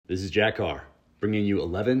This is Jack Carr, bringing you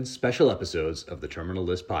 11 special episodes of the Terminal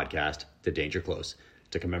List podcast to Danger Close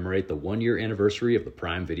to commemorate the one-year anniversary of the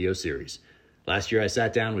Prime Video series. Last year, I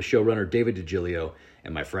sat down with showrunner David DiGilio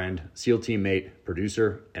and my friend, SEAL teammate,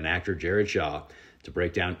 producer, and actor Jared Shaw to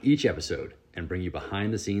break down each episode and bring you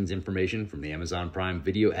behind-the-scenes information from the Amazon Prime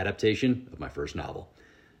Video adaptation of my first novel.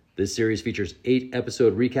 This series features 8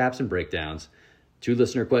 episode recaps and breakdowns, 2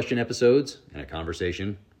 listener question episodes, and a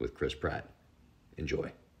conversation with Chris Pratt.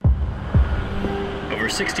 Enjoy. Over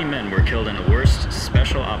 60 men were killed in the worst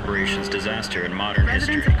special operations disaster in modern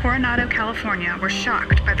history. Residents of Coronado, California were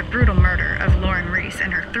shocked by the brutal murder of Lauren Reese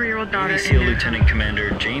and her 3-year-old daughter. Navy SEAL Lieutenant Commander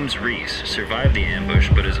James Reese survived the ambush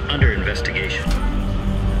but is under investigation.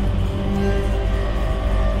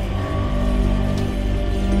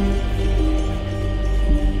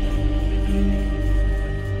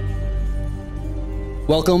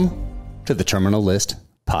 Welcome to the Terminal List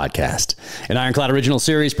podcast, an Ironclad original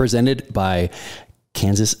series presented by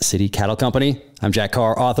Kansas City Cattle Company. I'm Jack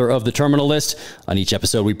Carr, author of The Terminal List. On each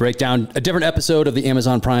episode, we break down a different episode of the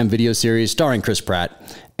Amazon Prime Video series starring Chris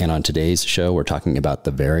Pratt. And on today's show, we're talking about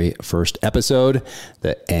the very first episode,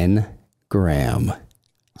 the Engram.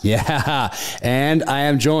 Yeah, and I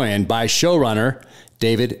am joined by showrunner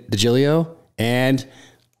David DiGilio and,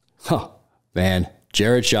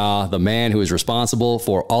 Jared Shaw, the man who is responsible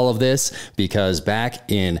for all of this, because back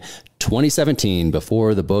in 2017,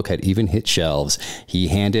 before the book had even hit shelves, he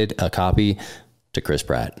handed a copy to Chris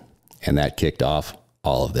Pratt, and that kicked off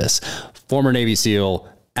all of this. Former Navy SEAL,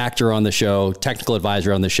 actor on the show, technical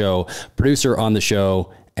advisor on the show, producer on the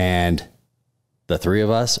show, and the three of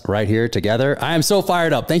us right here together. I am so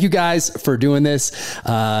fired up. Thank you guys for doing this.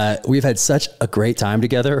 We've had such a great time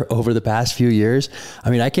together over the past few years. I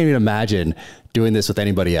mean, I can't even imagine doing this with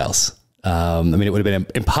anybody else. It would have been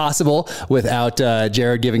impossible without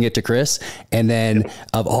Jared giving it to Chris. And then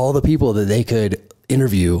of all the people that they could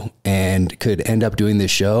interview and could end up doing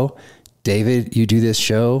this show, David, you do this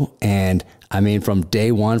show. And from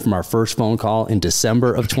day one, from our first phone call in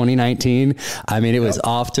December of 2019, it was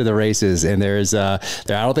off to the races. And I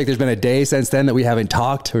don't think there's been a day since then that we haven't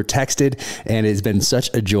talked or texted. And it's been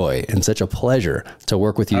such a joy and such a pleasure to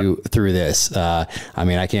work with you through this. I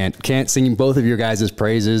can't sing both of your guys'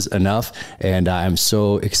 praises enough. And I'm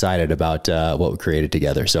so excited about what we created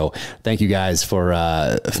together. So thank you guys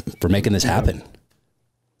for making this happen.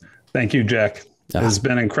 Thank you, Jack. It's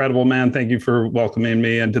been incredible, man. Thank you for welcoming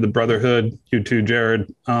me into the brotherhood. You too,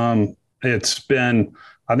 Jared. It's been,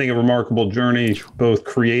 I think, a remarkable journey, both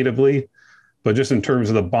creatively, but just in terms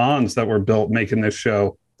of the bonds that were built making this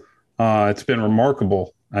show. It's been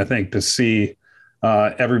remarkable, I think, to see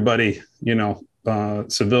everybody,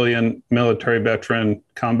 civilian, military veteran,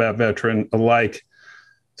 combat veteran alike,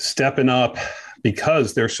 stepping up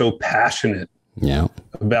because they're so passionate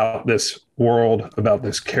about this world, about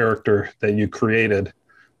this character that you created.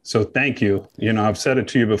 So thank you. I've said it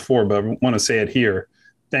to you before, but I want to say it here.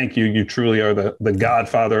 Thank you. You truly are the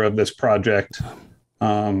godfather of this project.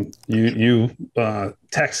 You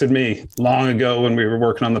texted me long ago when we were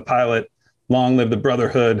working on the pilot, long live the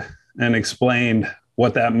brotherhood, and explained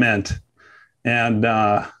what that meant. And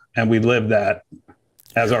we lived that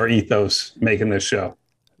as our ethos making this show.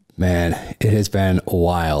 Man, it has been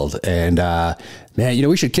wild. And,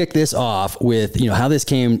 we should kick this off with, how this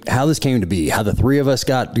came to be, how the three of us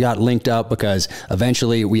got linked up, because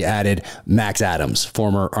eventually we added Max Adams,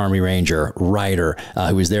 former Army Ranger, writer,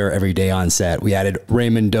 who was there every day on set. We added Ray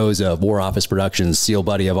Mendoza of War Office Productions, SEAL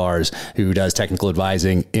buddy of ours, who does technical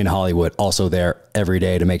advising in Hollywood, also there every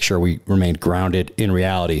day to make sure we remained grounded in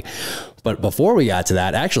reality. But before we got to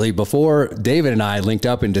that, actually, before David and I linked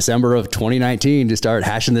up in December of 2019 to start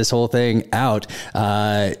hashing this whole thing out,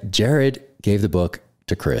 Jared gave the book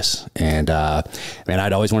to Chris. And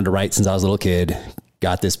I'd always wanted to write since I was a little kid.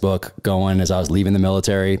 Got this book going as I was leaving the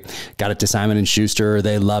military. Got it to Simon & Schuster.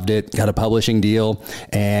 They loved it. Got a publishing deal.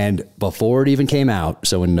 And before it even came out,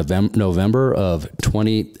 so in November of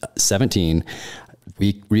 2017,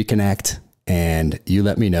 we reconnect. And you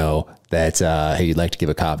let me know that, hey, you'd like to give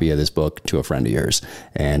a copy of this book to a friend of yours.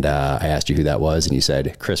 And I asked you who that was, and you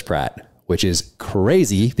said Chris Pratt, which is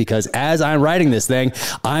crazy because as I'm writing this thing,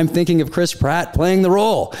 I'm thinking of Chris Pratt playing the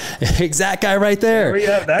role. Exact guy right there.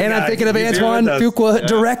 And I'm thinking of Antoine Fuqua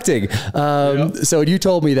directing. So you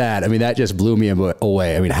told me that. That just blew me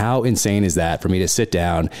away. How insane is that for me to sit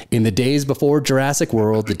down in the days before Jurassic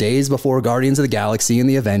World, the days before Guardians of the Galaxy and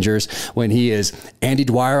the Avengers, when he is Andy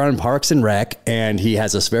Dwyer on Parks and Rec, and he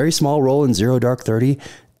has a very small role in Zero Dark 30,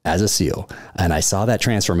 as a SEAL. And I saw that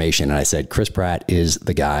transformation and I said, Chris Pratt is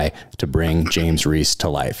the guy to bring James Reese to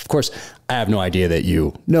life. Of course, I have no idea that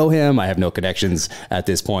you know him. I have no connections at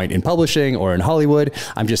this point in publishing or in Hollywood.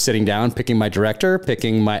 I'm just sitting down, picking my director,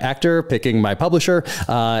 picking my actor, picking my publisher,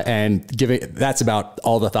 and that's about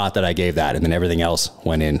all the thought that I gave that. And then everything else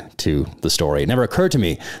went into the story. It never occurred to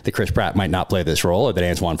me that Chris Pratt might not play this role, or that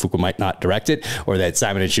Antoine Fuqua might not direct it, or that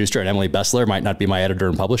Simon & Schuster and Emily Bessler might not be my editor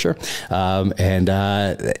and publisher. And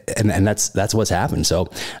that's what's happened. So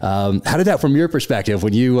how did that, from your perspective,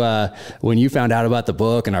 when you found out about the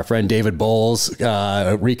book, and our friend David Bowles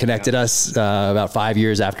reconnected us about 5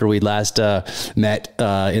 years after we'd last met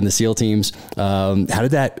in the SEAL teams,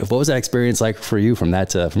 what was that experience like for you from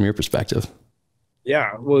your perspective?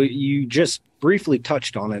 Yeah, well, you just briefly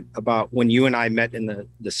touched on it about when you and I met in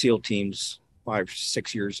the SEAL teams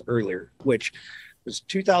 5-6 years earlier, which was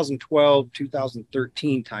 2012,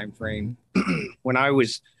 2013 timeframe when I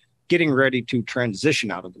was getting ready to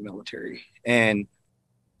transition out of the military. And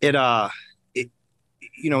it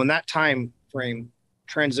in that time frame,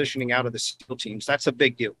 transitioning out of the SEAL teams, that's a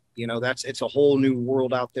big deal. It's a whole new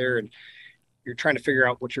world out there, and you're trying to figure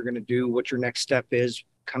out what you're going to do, what your next step is,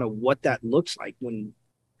 kind of what that looks like when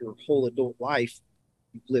your whole adult life,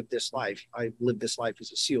 you've lived this life. I lived this life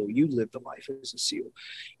as a SEAL. You lived the life as a SEAL.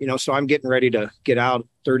 So I'm getting ready to get out,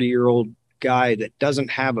 30-year-old guy that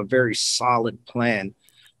doesn't have a very solid plan.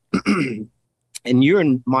 And you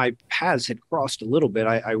and my paths had crossed a little bit.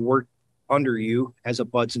 I worked under you as a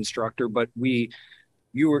BUDS instructor, but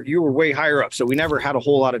you were way higher up. So we never had a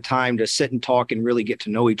whole lot of time to sit and talk and really get to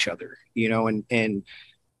know each other, and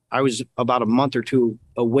I was about a month or two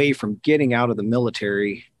away from getting out of the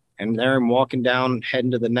military, and there I'm walking down,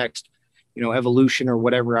 heading to the next, evolution or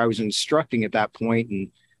whatever I was instructing at that point.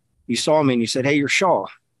 And you saw me and you said, "Hey, you're Shaw."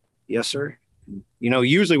 "Yes, sir."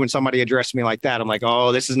 Usually when somebody addressed me like that, I'm like,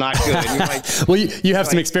 "Oh, this is not good." And you're like, well, you have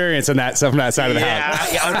some experience in that, from that side of the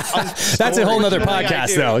house. Yeah, that's a whole nother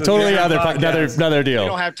podcast, though. Totally another deal. We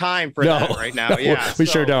don't have time for that right now. We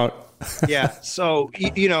sure don't. Yeah. So,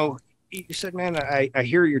 you said, "Man, I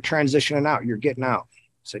hear you're transitioning out. You're getting out."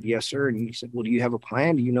 I said, "Yes, sir." And he said, "Well, do you have a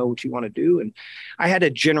plan? Do you know what you want to do?" And I had a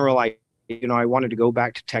general idea. I wanted to go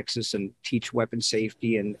back to Texas and teach weapon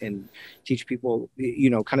safety and teach people,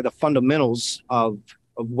 kind of the fundamentals of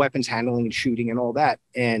weapons handling and shooting and all that.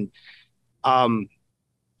 And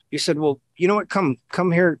you said, "Well, you know what? Come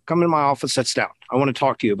here, come in my office, sit down. I want to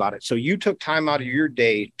talk to you about it." So you took time out of your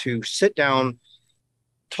day to sit down,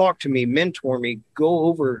 talk to me, mentor me, go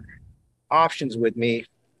over options with me,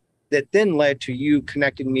 that then led to you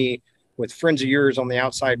connecting me with friends of yours on the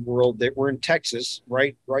outside world that were in Texas,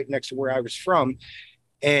 right next to where I was from.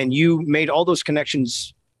 And you made all those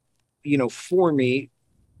connections, for me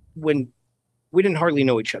when we didn't hardly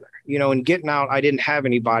know each other, and getting out, I didn't have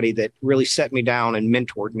anybody that really set me down and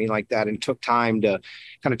mentored me like that and took time to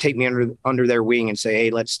kind of take me under their wing and say,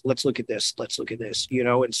 "Hey, let's look at this. Let's look at this,"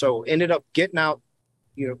 and so ended up getting out,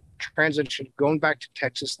 transition, going back to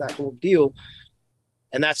Texas, that whole deal.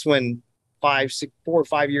 And that's when 4 or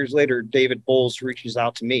 5 years later, David Bowles reaches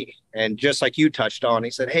out to me. And just like you touched on, he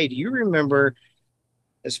said, "Hey, do you remember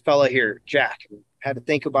this fella here, Jack?" And I had to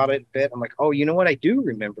think about it a bit. I'm like, "Oh, you know what? I do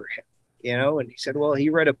remember him." And he said, "Well, he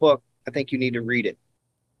read a book. I think you need to read it."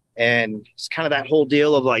 And it's kind of that whole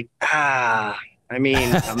deal of like, a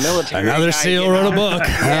military another SEAL wrote a book.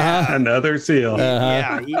 Yeah. Another SEAL.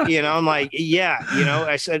 Yeah. I'm like, yeah,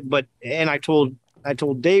 I said, and I told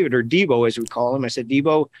David, or Debo as we call him, I said,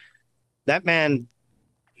 "Debo, that man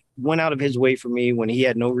went out of his way for me when he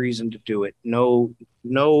had no reason to do it. No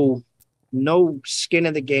skin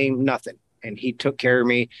in the game, nothing. And he took care of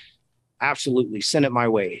me. Absolutely. Sent it my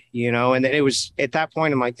way, and then it was at that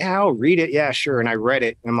point, I'm like, "Yeah, I'll read it." "Yeah, sure." And I read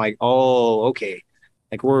it. And I'm like, "Oh, okay.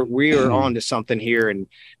 Like we are on to something here." And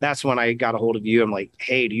that's when I got a hold of you. I'm like,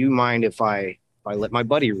 "Hey, do you mind if I let my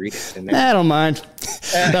buddy read it?" And I don't mind.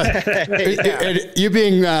 You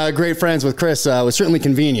being great friends with Chris was certainly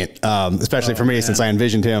convenient, especially for me, since I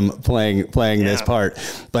envisioned him playing this part.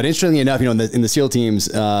 But interestingly enough, in the SEAL teams,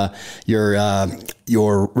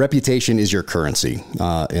 your reputation is your currency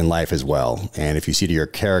in life as well. And if you see to your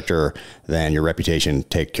character, then your reputation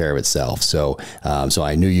takes care of itself. So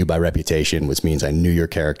I knew you by reputation, which means I knew your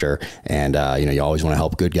character. And you always want to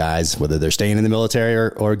help good guys, whether they're staying in the military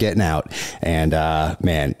or getting out. And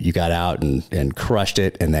man, you got out and crushed it.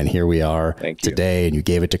 And then here we are today, and you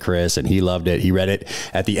gave it to Chris, and he loved it. He read it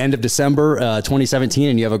at the end of December 2017,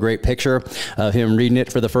 and you have a great picture of him reading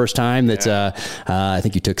it for the first time. That's I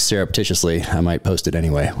think you took surreptitiously. I might post post it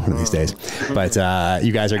anyway one of these days. But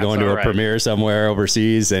you guys are going to a premiere somewhere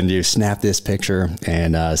overseas, and you snap this picture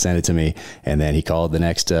and send it to me. And then he called the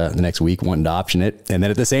next week wanting to option it. And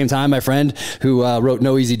then at the same time, my friend who wrote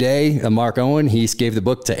No Easy Day, Mark Owen, he gave the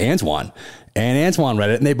book to Antoine. And Antoine read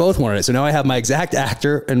it, and they both wanted it. So now I have my exact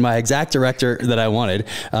actor and my exact director that I wanted,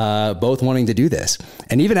 both wanting to do this.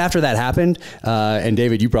 And even after that happened, and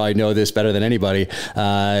David, you probably know this better than anybody,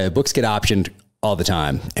 books get optioned all the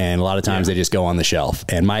time. And a lot of times they just go on the shelf.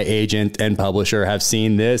 And my agent and publisher have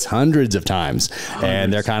seen this hundreds of times.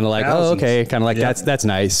 And they're kind of like, thousands. Oh, okay. Kind of like, that's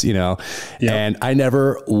nice, you know. Yep. And I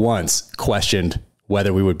never once questioned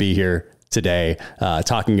whether we would be here today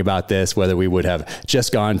talking about this, whether we would have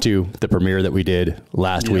just gone to the premiere that we did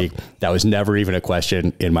last week. That was never even a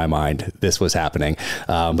question in my mind. This was happening.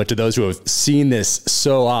 But to those who have seen this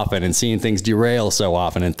so often and seen things derail so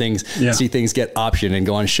often and see things get optioned and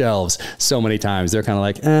go on shelves so many times, they're kind of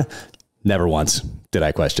like, never once did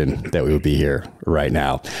I question that we would be here right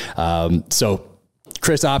now. So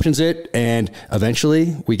Chris options it, and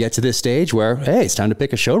eventually we get to this stage where, hey, it's time to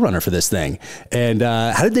pick a showrunner for this thing. And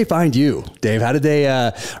how did they find you, Dave? How did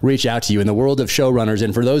they reach out to you in the world of showrunners?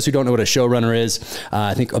 And for those who don't know what a showrunner is,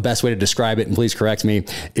 I think a best way to describe it, and please correct me,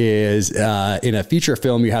 is in a feature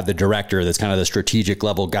film, you have the director that's kind of the strategic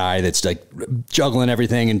level guy that's like juggling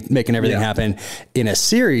everything and making everything happen. In a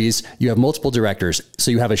series, you have multiple directors. So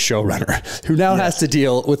you have a showrunner who now has to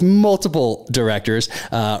deal with multiple directors,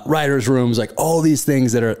 writers' rooms, like all these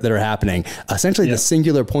things that are happening, essentially the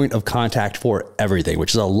singular point of contact for everything,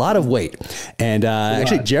 which is a lot of weight. And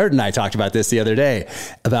actually Jared and I talked about this the other day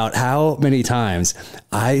about how many times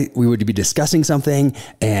we would be discussing something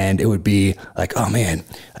and it would be like, oh man,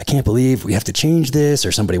 I can't believe we have to change this,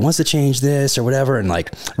 or somebody wants to change this or whatever. And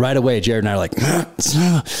like right away, Jared and I are like,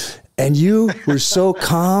 and you were so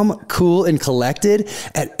calm, cool, and collected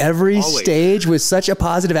at every stage with such a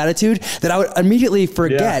positive attitude that I would immediately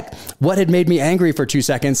forget what had made me angry for 2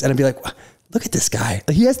 seconds. And I'd be like, look at this guy.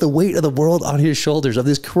 He has the weight of the world on his shoulders of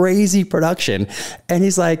this crazy production. And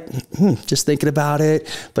he's like, just thinking about it,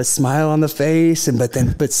 but smile on the face,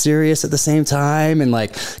 but serious at the same time. And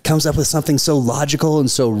like comes up with something so logical and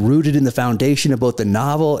so rooted in the foundation of both the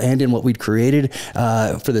novel and in what we'd created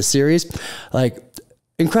for the series. Like,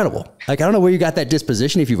 incredible. Like, I don't know where you got that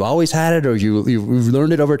disposition, if you've always had it or you've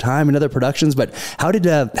learned it over time in other productions, but how did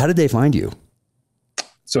they find you?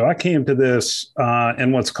 So I came to this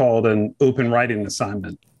in what's called an open writing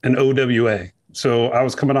assignment, an OWA. So I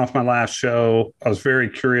was coming off my last show. I was very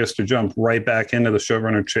curious to jump right back into the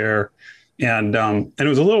showrunner chair. And it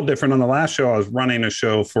was a little different. On the last show, I was running a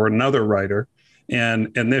show for another writer.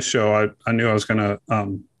 And in this show, I knew I was going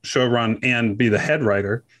to showrun and be the head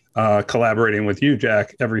writer. Collaborating with you,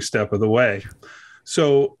 Jack, every step of the way.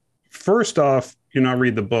 So first off, I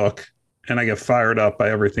read the book and I get fired up by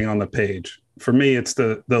everything on the page. For me, it's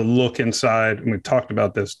the look inside, and we've talked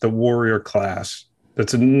about this, the warrior class.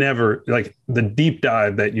 That's never like the deep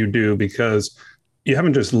dive that you do, because you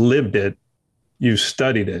haven't just lived it, you've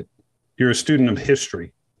studied it. You're a student of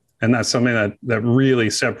history. And that's something that really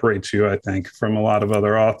separates you, I think, from a lot of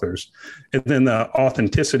other authors. And then the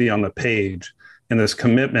authenticity on the page, and this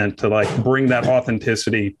commitment to like bring that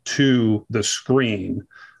authenticity to the screen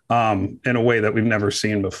in a way that we've never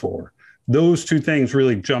seen before. Those two things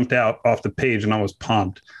really jumped out off the page, and I was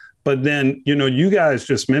pumped. But then, you guys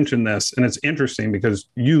just mentioned this, and it's interesting because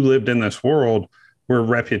you lived in this world where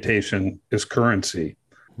reputation is currency.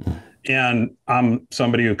 And I'm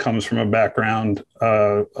somebody who comes from a background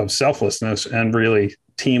of selflessness and really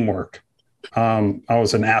teamwork. I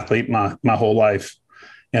was an athlete my whole life.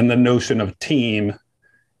 And the notion of team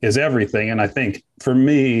is everything. And I think for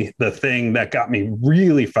me, the thing that got me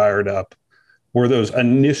really fired up were those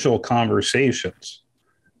initial conversations.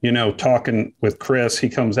 Talking with Chris, he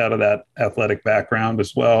comes out of that athletic background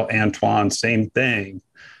as well. Antoine, same thing.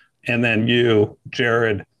 And then you,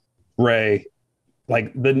 Jared, Ray,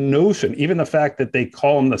 like the notion, even the fact that they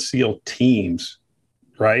call them the SEAL teams,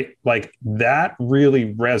 right? Like that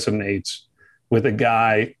really resonates with a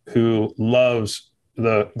guy who loves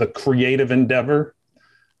the creative endeavor,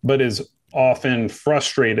 but is often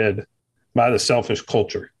frustrated by the selfish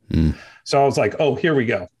culture. So I was like, oh, here we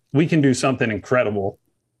go. We can do something incredible.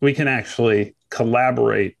 We can actually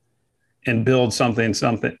collaborate and build something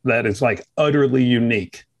that is like utterly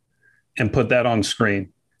unique and put that on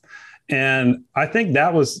screen. And I think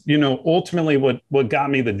that was, ultimately what got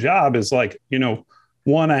me the job is like,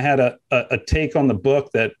 one, I had a take on the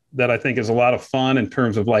book that I think is a lot of fun in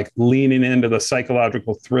terms of like leaning into the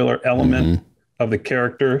psychological thriller element of the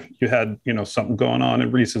character. You had, something going on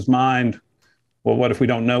in Reese's mind. Well, what if we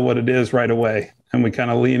don't know what it is right away? and we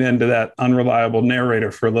kind of lean into that unreliable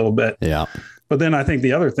narrator for a little bit. Yeah. But then I think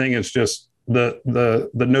the other thing is just the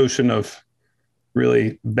notion of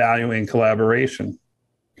really valuing collaboration.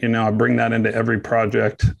 You know, I bring that into every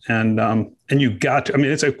project, and you got to, I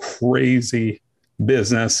mean, it's a crazy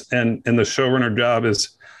business, and the showrunner job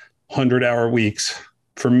is 100-hour weeks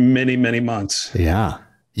for many, many months. Yeah.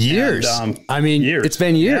 Years. And, years. It's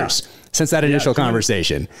been years since that initial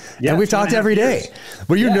conversation. And we've talked every day.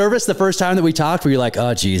 Were you nervous the first time that we talked? Were you like,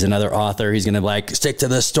 oh, geez, another author, he's going to like stick to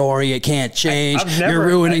the story. It can't change. You're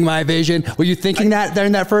ruining my vision. Were you thinking that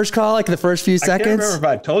during that first call, like the first few seconds? I can't remember if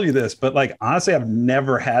I told you this, but like, honestly, I've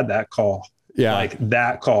never had that call. Yeah. Like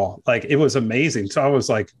that call. Like, it was amazing. So I was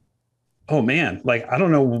like, oh man, like, I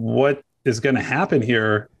don't know what is going to happen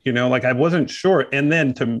here. You know, like I wasn't sure. And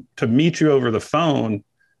then to meet you over the phone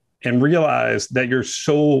and realize that you're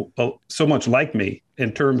so much like me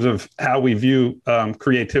in terms of how we view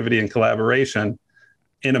creativity and collaboration.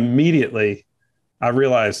 And immediately I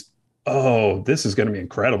realized, oh, this is going to be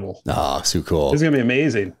incredible. Oh, so cool. This is going to be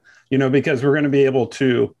amazing, you know, because we're going to be able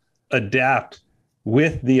to adapt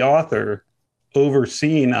with the author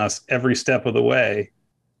overseeing us every step of the way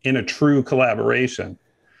in a true collaboration.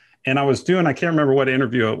 And I can't remember what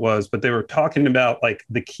interview it was, but they were talking about like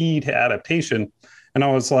the key to adaptation. And I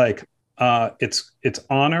was like, it's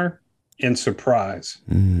honor and surprise.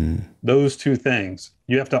 Those two things.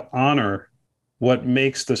 You have to honor what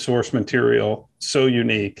makes the source material so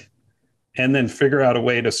unique, and then figure out a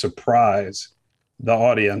way to surprise the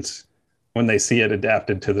audience when they see it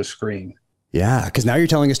adapted to the screen. Yeah, because now you're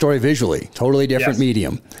telling a story visually, totally different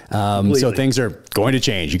medium. So things are going to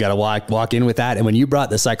change. You got to walk in with that. And when you brought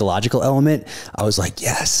the psychological element, I was like,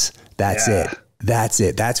 yes, that's it. That's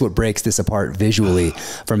it. That's what breaks this apart visually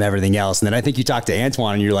from everything else. And then I think you talked to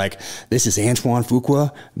Antoine and you're like, this is Antoine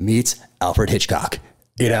Fuqua meets Alfred Hitchcock.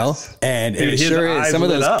 You know, and it sure is. Some of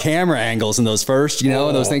those camera angles and those first, and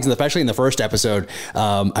those things, especially in the first episode.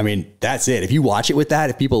 I mean, that's it. If you watch it with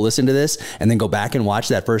that, if people listen to this and then go back and watch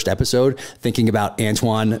that first episode, thinking about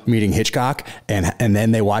Antoine meeting Hitchcock, and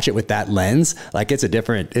then they watch it with that lens, like it's a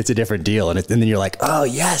different deal. And then you're like, oh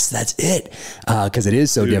yes, that's it. Cause it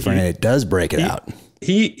is so different and it does break it out.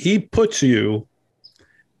 He puts you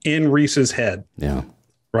in Reese's head. Yeah.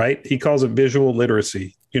 Right. He calls it visual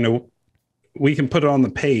literacy. We can put it on the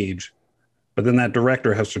page, but then that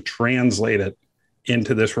director has to translate it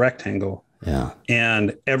into this rectangle. Yeah.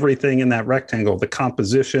 And everything in that rectangle, the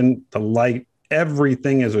composition, the light,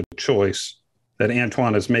 everything is a choice that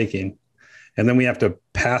Antoine is making. And then we have to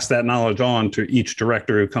pass that knowledge on to each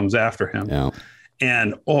director who comes after him. Yeah.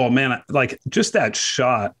 And, oh man, like just that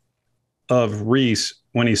shot of Reese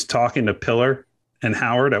when he's talking to Pillar and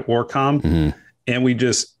Howard at Warcom, and we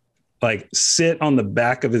just like sit on the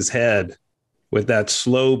back of his head with that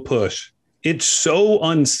slow push. It's so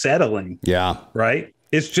unsettling. Yeah. Right.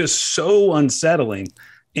 It's just so unsettling.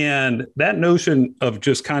 And that notion of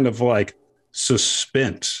just kind of like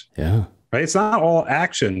suspense. Yeah. Right. It's not all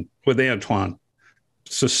action with Antoine.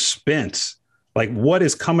 Suspense. Like what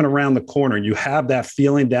is coming around the corner? You have that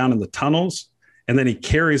feeling down in the tunnels, and then he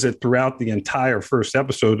carries it throughout the entire first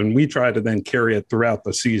episode. And we try to then carry it throughout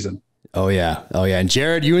the season. Oh yeah. And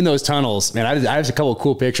Jared, you in those tunnels, man, I have a couple of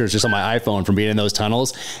cool pictures just on my iPhone from being in those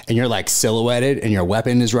tunnels, and you're like silhouetted and your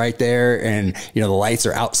weapon is right there. And the lights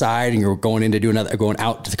are outside and you're going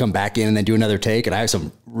out to come back in and then do another take. And I have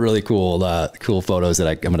some really cool photos that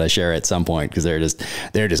I'm going to share at some point, because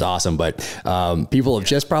they're just awesome. But, people have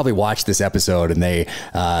just probably watched this episode and they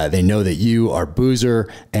know that you are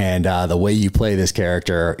Boozer, and, the way you play this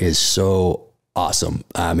character is so awesome.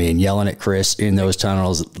 I mean, yelling at Chris in those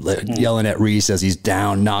tunnels, yelling at Reese as he's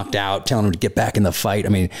down, knocked out, telling him to get back in the fight. I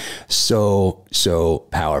mean, so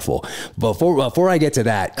powerful. Before I get to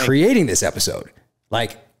that, creating this episode,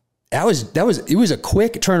 like it was a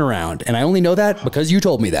quick turnaround, and I only know that because you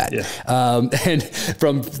told me that. Yeah. And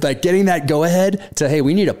from like getting that go ahead to, hey,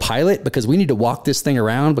 we need a pilot because we need to walk this thing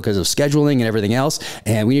around because of scheduling and everything else,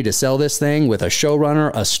 and we need to sell this thing with a showrunner,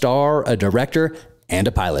 a star, a director, and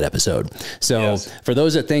a pilot episode. So for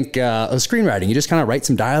those that think screenwriting, you just kind of write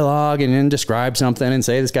some dialogue and then describe something and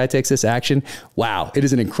say, this guy takes this action. Wow. It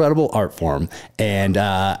is an incredible art form. And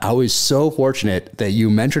I was so fortunate that you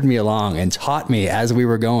mentored me along and taught me as we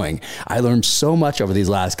were going. I learned so much over these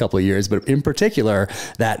last couple of years, but in particular,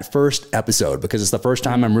 that first episode, because it's the first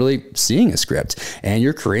time I'm really seeing a script and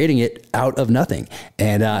you're creating it out of nothing.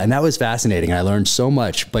 And that was fascinating. I learned so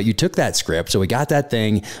much, but you took that script. So we got that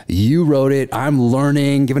thing, you wrote it. I'm learning,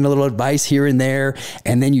 giving a little advice here and there.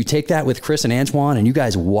 And then you take that with Chris and Antoine and you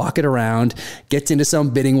guys walk it around, gets into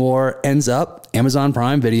some bidding war, ends up Amazon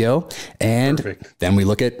Prime Video. And then we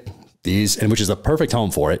look at which is a perfect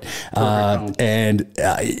home for it. And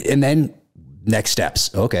then next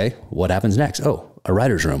steps. Okay, what happens next? Oh, a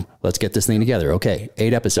writer's room. Let's get this thing together. Okay,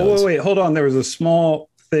 8 episodes. Wait, hold on. There was a small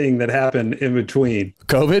thing that happened in between.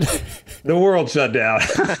 COVID? The world shut down.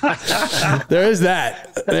 There is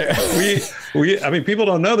that. I mean, people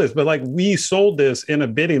don't know this, but like we sold this in a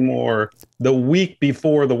bidding war the week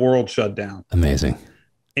before the world shut down. Amazing.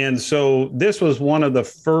 And so this was one of the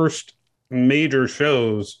first major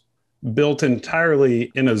shows built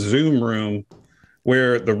entirely in a Zoom room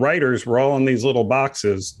where the writers were all in these little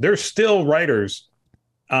boxes. There's still writers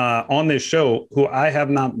on this show who I have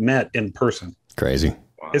not met in person. Crazy.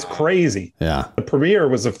 It's crazy. Yeah. The premiere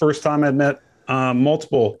was the first time I'd met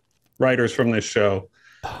multiple writers from this show.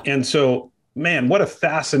 And so, man, what a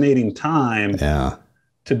fascinating time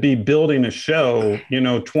to be building a show,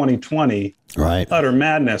 2020. Right. Utter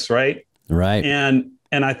madness, right? Right. And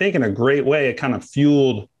I think in a great way, it kind of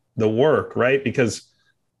fueled the work, right? Because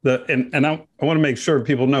I want to make sure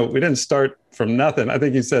people know we didn't start from nothing. I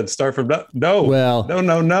think you said start from no. Well,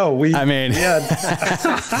 no. We had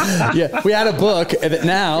we had a book that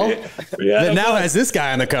now has this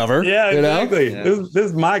guy on the cover. Yeah, exactly. Yeah. This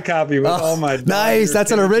is my copy with all my nice.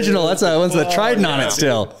 That's an original. That's a Trident on it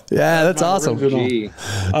still. Yeah, that's awesome.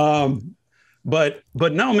 But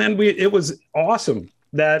no, man, it was awesome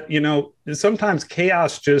that sometimes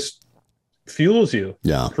chaos just fuels you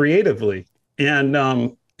creatively.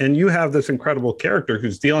 And you have this incredible character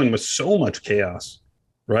who's dealing with so much chaos,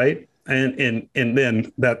 right? And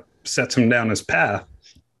then that sets him down his path.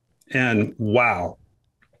 And wow,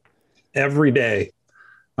 every day,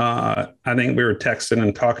 I think we were texting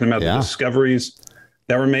and talking about the discoveries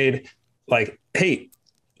that were made. Like, hey,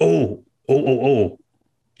 you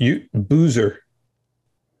Boozer,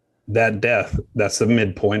 that death, that's the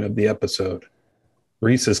midpoint of the episode.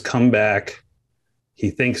 Reese has come back. He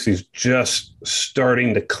thinks he's just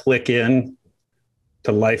starting to click in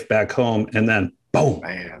to life back home, and then boom,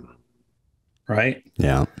 man. Right?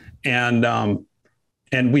 Yeah. And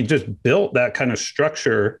we just built that kind of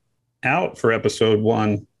structure out for episode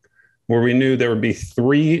 1, where we knew there would be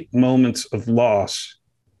 3 moments of loss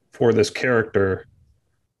for this character,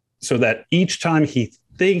 so that each time he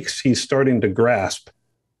thinks he's starting to grasp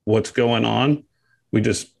what's going on, we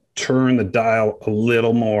just turn the dial a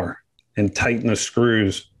little more and tighten the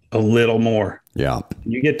screws a little more. Yeah.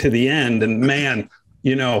 You get to the end and man,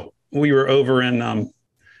 we were over in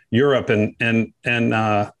Europe and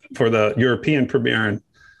for the European premiere, and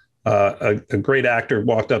a great actor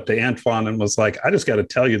walked up to Antoine and was like, I just got to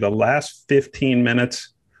tell you, the last 15 minutes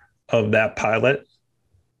of that pilot,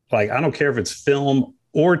 like, I don't care if it's film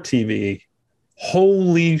or TV,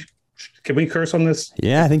 can we curse on this?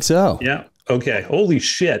 Yeah, I think so. Yeah. Okay. Holy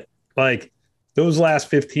shit. Like, those last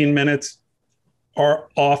 15 minutes are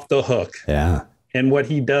off the hook. Yeah. And what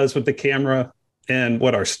he does with the camera and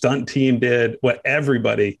what our stunt team did, what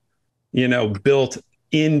everybody, built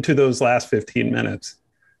into those last 15 minutes.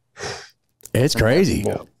 It's crazy.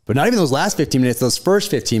 But not even those last 15 minutes, those first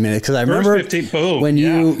 15 minutes. Because I remember when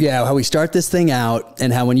how we start this thing out,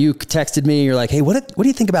 and how when you texted me, you're like, hey, what do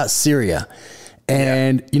you think about Syria?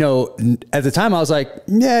 And, at the time I was like,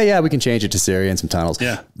 we can change it to Syria and some tunnels.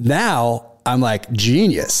 Yeah. Now I'm like,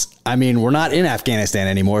 genius. I mean, we're not in Afghanistan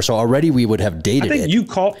anymore. So already we would have dated it. You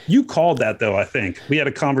called that though. I think we had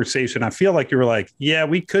a conversation. I feel like you were like, yeah,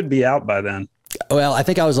 we could be out by then. Well, I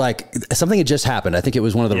think I was like, something had just happened. I think it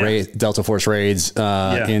was one of the Delta Force raids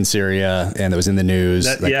in Syria, and it was in the news.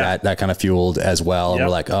 That kind of fueled as well. And we're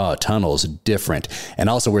like, oh, tunnels, different. And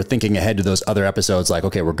also we're thinking ahead to those other episodes, like,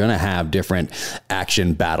 okay, we're going to have different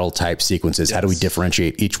action battle type sequences. How do we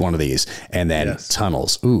differentiate each one of these? And then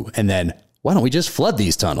tunnels. Ooh, and then why don't we just flood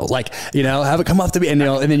these tunnels? Like, have it come up to be, and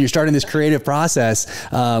then you're starting this creative process,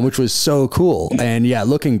 which was so cool. And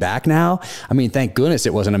looking back now, I mean, thank goodness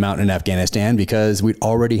it wasn't a mountain in Afghanistan, because we'd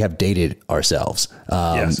already have dated ourselves.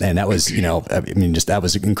 And that was, that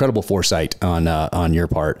was incredible foresight on your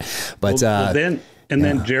part. But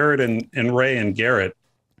then Jared and Ray and Garrett,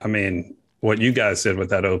 I mean, what you guys did with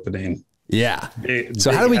that opening. Yeah.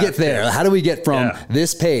 So how do we get there? How do we get from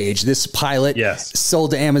this page, this pilot, sold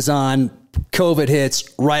to Amazon, COVID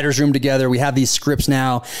hits, writer's room together. We have these scripts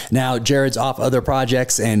now. Now Jared's off other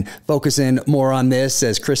projects and focusing more on this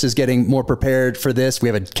as Chris is getting more prepared for this. We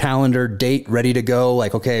have a calendar date ready to go.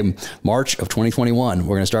 Like, okay, March of 2021,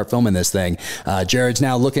 we're going to start filming this thing. Jared's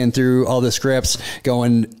now looking through all the scripts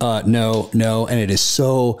going, no. And it is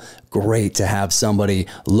so great to have somebody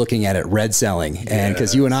looking at it, red selling. And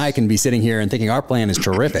because you and I can be sitting here and thinking our plan is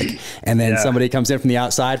terrific. And then somebody comes in from the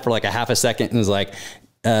outside for like a half a second and is like,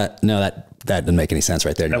 no, that doesn't make any sense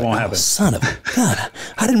right there. That won't happen. Son of a God,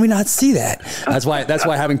 how did we not see that? That's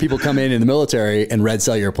why having people come in the military and red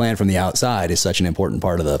cell your plan from the outside is such an important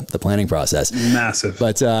part of the planning process. Massive.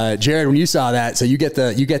 But Jared, when you saw that, so you get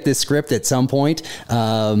this script at some point,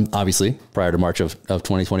 obviously prior to March of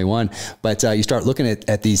 2021, but you start looking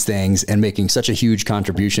at these things and making such a huge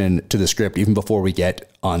contribution to the script even before we get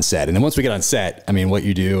on set. And then once we get on set, I mean, what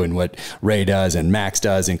you do and what Ray does and Max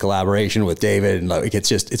does in collaboration with David, and like,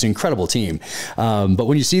 it's an incredible team. But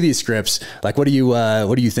when you see these scripts, like, what are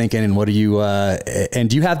you thinking, and and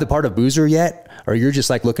do you have the part of Boozer yet? Or you're just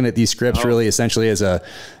like looking at these scripts really essentially as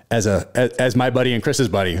my buddy and Chris's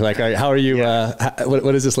buddy? Like, how are you,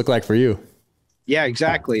 what does this look like for you? Yeah,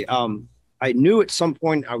 exactly. I knew at some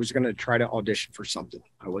point I was going to try to audition for something.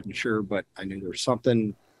 I wasn't sure, but I knew there was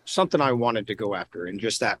something I wanted to go after, and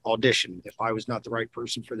just that audition. If I was not the right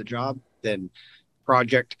person for the job, then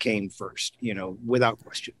project came first, without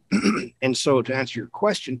question. And so to answer your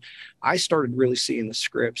question, I started really seeing the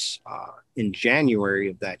scripts in January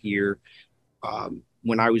of that year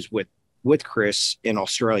when I was with Chris in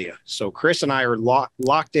Australia. So Chris and I are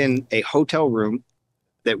locked in a hotel room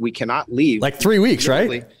that we cannot leave. Like 3 weeks,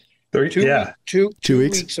 right? 2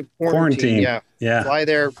 weeks of quarantine. Yeah. Fly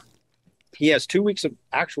there. He has 2 weeks of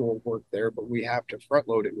actual work there, but we have to front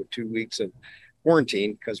load it with 2 weeks of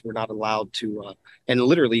quarantine because we're not allowed to. And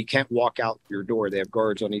literally, you can't walk out your door. They have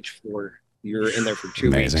guards on each floor. You're in there for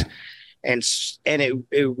 2 weeks. And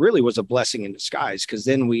it really was a blessing in disguise, because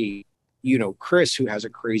then Chris, who has a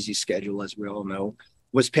crazy schedule, as we all know,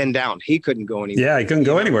 was pinned down. He couldn't go anywhere. Yeah, he couldn't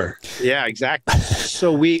go anywhere. Yeah, exactly.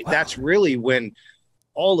 So that's really when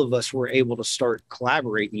all of us were able to start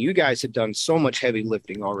collaborating. You guys had done so much heavy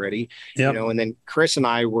lifting already, and then Chris and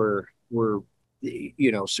I were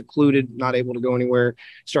secluded, not able to go anywhere,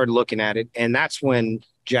 started looking at it. And that's when,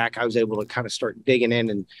 Jack, I was able to kind of start digging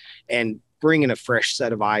in and bringing a fresh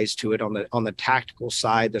set of eyes to it on the tactical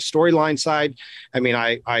side, the storyline side. I mean,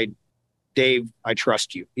 Dave, I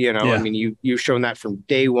trust you, I mean, you've shown that from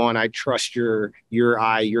day one. I trust your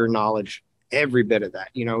eye, your knowledge, every bit of that,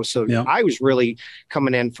 so I was really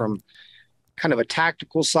coming in from kind of a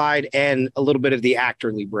tactical side and a little bit of the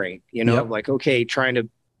actorly brain, like, okay, trying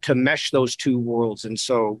to mesh those two worlds. And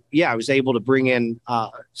so, I was able to bring in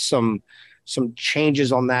some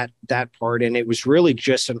changes on that part. And it was really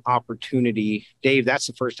just an opportunity. Dave, that's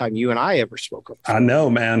the first time you and I ever spoke up. I know,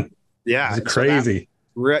 man. Yeah. It's crazy.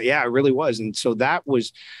 It really was. And so that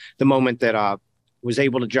was the moment that was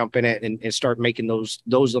able to jump in it and start making those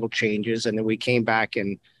little changes. And then we came back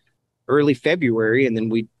in early February, and then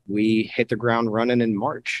we hit the ground running in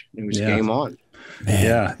March. It was game on. Man.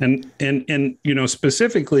 Yeah. And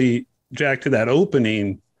specifically, Jack, to that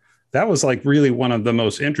opening, that was like really one of the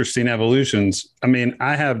most interesting evolutions. I mean,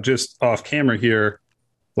 I have just off camera here,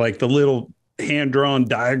 like the little hand-drawn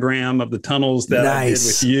diagram of the tunnels that I did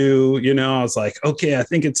with you. I was like, okay, I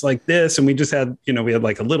think it's like this. And we just had, we had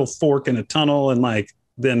like a little fork in a tunnel, and like,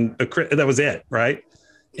 then that was it. Right.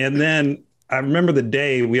 And then I remember the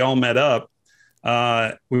day we all met up,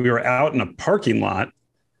 we were out in a parking lot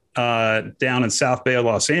down in South Bay of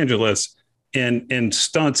Los Angeles, and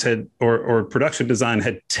stunts or production design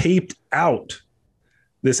had taped out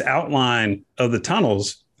this outline of the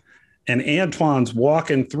tunnels, and Antoine's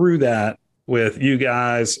walking through that with you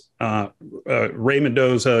guys, Ray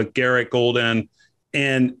Mendoza, Garrett Golden,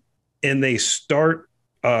 and they start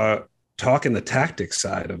talking the tactics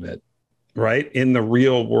side of it, right, in the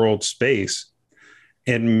real world space,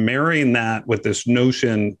 and marrying that with this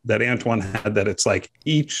notion that Antoine had, that it's like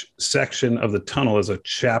each section of the tunnel is a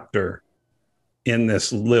chapter in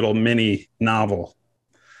this little mini novel,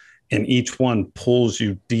 and each one pulls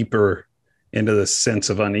you deeper into this sense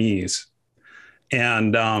of unease.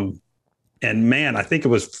 And man, I think it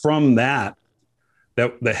was from that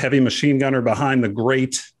the heavy machine gunner behind the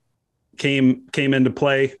grate came into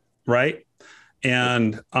play, right?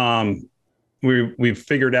 And we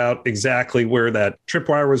figured out exactly where that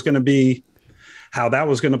tripwire was going to be, how that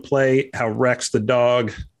was going to play, how Rex the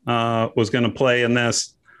dog was going to play in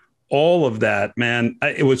this. All of that, man,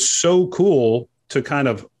 it was so cool to kind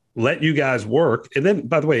of let you guys work. And then,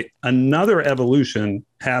 by the way, another evolution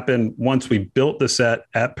happened once we built the set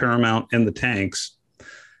at Paramount in the tanks.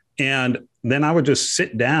 And then I would just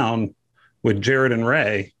sit down with Jared and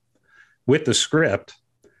Ray with the script,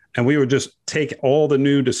 and we would just take all the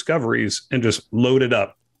new discoveries and just load it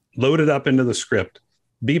up into the script,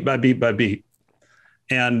 beat by beat by beat.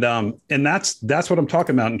 And that's what I'm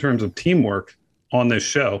talking about in terms of teamwork on this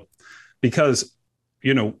show, because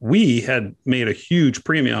we had made a huge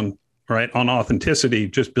premium, right, on authenticity,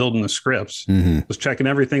 just building the scripts. Was checking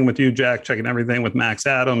everything with you, Jack, checking everything with Max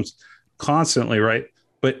Adams, constantly, right?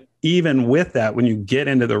 But even with that, when you get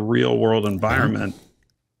into the real world environment,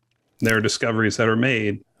 there are discoveries that are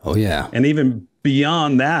made. Oh, yeah. And even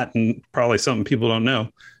beyond that, and probably something people don't know,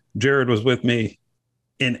 Jared was with me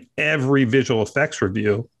in every visual effects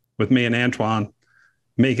review with me and Antoine,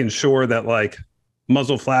 making sure that like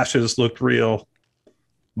muzzle flashes looked real,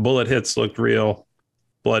 bullet hits looked real,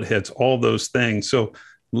 blood hits, all those things. So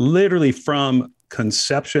literally from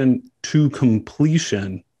conception to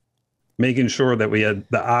completion, making sure that we had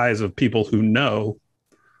the eyes of people who know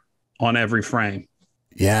on every frame.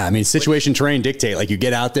 Yeah, I mean, situation terrain dictate. Like you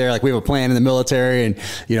get out there, like we have a plan in the military, and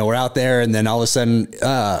we're out there, and then all of a sudden,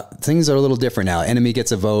 things are a little different now. Enemy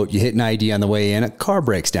gets a vote, you hit an ID on the way in, a car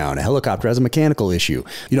breaks down, a helicopter has a mechanical issue.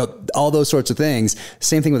 All those sorts of things.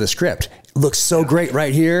 Same thing with a script. It looks so great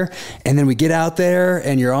right here, and then we get out there,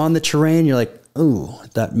 and you're on the terrain. You're like, ooh,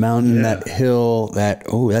 that mountain, that hill, that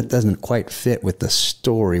doesn't quite fit with the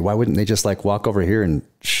story. Why wouldn't they just like walk over here and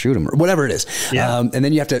shoot them or whatever it is? Yeah. And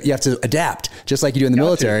then you have to adapt just like you do in the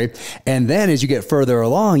military. And then as you get further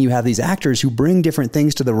along, you have these actors who bring different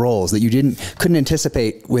things to the roles that you couldn't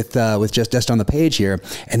anticipate with just on the page here.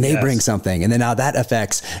 And they bring something. And then now that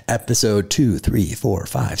affects episode 2, 3, 4,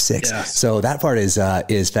 5, 6. Yes. So that part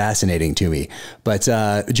is fascinating to me. But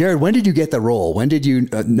Jared, when did you get the role? When did you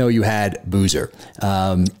know you had Boozer?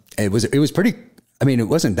 It was pretty, I mean, it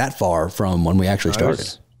wasn't that far from when we actually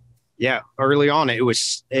started. Early on, it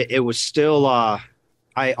was still, I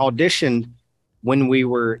auditioned when we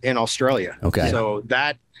were in Australia. Okay. So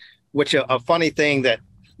which a funny thing that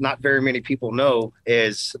not very many people know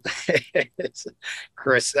is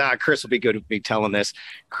Chris will be good at me telling this.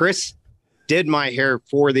 Chris did my hair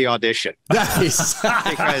for the audition. Nice.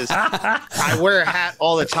 Because I wear a hat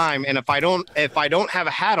all the time, and if I don't have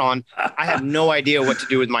a hat on, I have no idea what to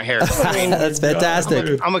do with my hair. I mean, that's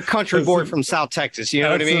fantastic. I'm a country boy from South Texas. You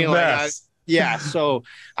know what I mean? So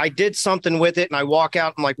I did something with it, and I walk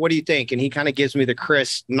out. I'm like, "What do you think?" And he kind of gives me the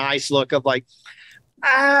Chris nice look of like,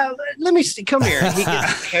 let me see. Come here. And he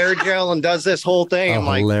gets hair gel and does this whole thing. I'm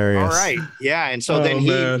like, hilarious. All right, yeah. And so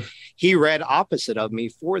then he read opposite of me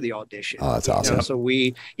for the audition. Oh, that's awesome. So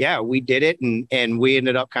we did it, and we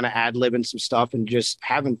ended up kind of ad-libbing some stuff and just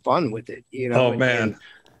having fun with it, Oh, man.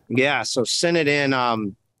 So sent it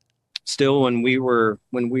in still when we were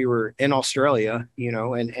in Australia,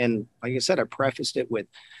 and like I said, I prefaced it with,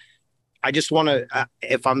 I just want to,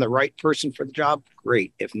 if I'm the right person for the job,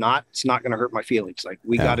 great. If not, it's not going to hurt my feelings. Like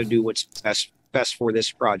we got to do what's best for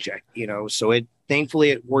this project, so thankfully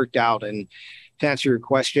it worked out. And to answer your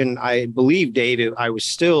question, I believe, Dave, I was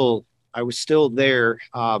still there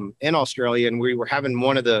in Australia, and we were having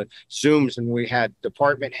one of the Zooms, and we had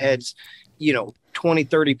department heads, 20,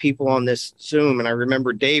 30 people on this Zoom. And I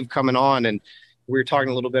remember Dave coming on, and we were talking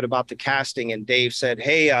a little bit about the casting, and Dave said,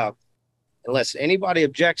 hey, unless anybody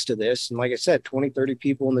objects to this, and like I said, 20, 30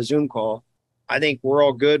 people in the Zoom call, I think we're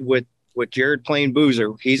all good with Jared playing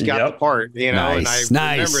Boozer. He's got the part, and I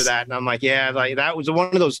remember that. And I'm like, that was one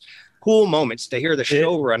of those cool moments to hear the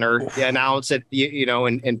showrunner announce it,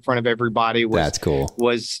 in front of everybody. That's cool.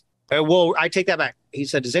 Well, I take that back. He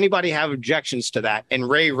said, does anybody have objections to that? And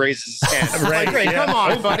Ray raises his hand. Ray, come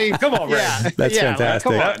on, buddy. Come on, Ray. Yeah. That's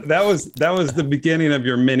fantastic. That was the beginning of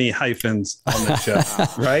your mini hyphens on the show,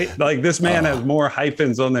 right? Like this man has more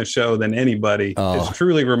hyphens on this show than anybody. It's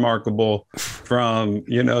truly remarkable, from,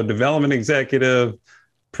 development executive,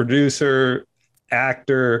 producer,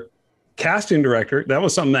 actor, casting director. That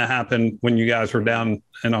was something that happened when you guys were down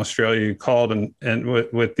in Australia. You called and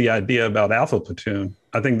with the idea about Alpha Platoon.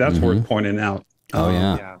 I think that's worth pointing out.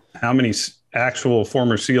 How many actual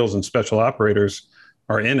former SEALs and special operators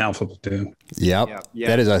are in Alpha Platoon? Yep.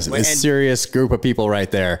 That is a serious group of people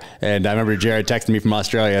right there. And I remember Jared texting me from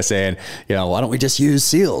Australia saying, why don't we just use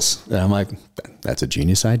SEALs? And I'm like, that's a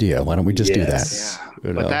genius idea. Why don't we just do that?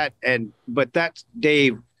 Yeah. But that,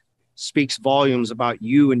 Dave, speaks volumes about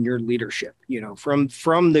you and your leadership,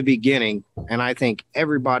 from the beginning. And I think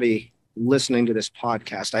everybody listening to this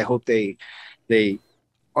podcast, I hope they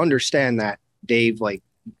understand that, Dave, like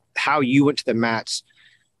how you went to the mats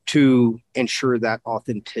to ensure that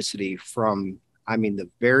authenticity from, the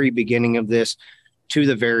very beginning of this to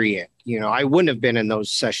the very end. I wouldn't have been in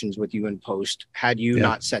those sessions with you in post had you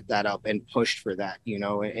not set that up and pushed for that,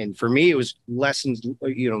 and for me, it was lessons,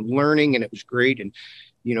 learning, and it was great. And,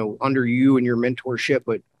 under you and your mentorship,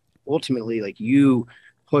 but ultimately, like, you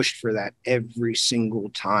pushed for that every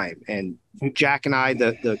single time. And Jack and I,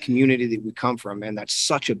 the community that we come from, and that's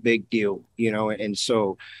such a big deal, and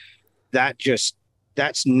so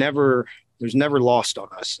that's never, there's never lost on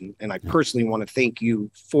us. And I personally want to thank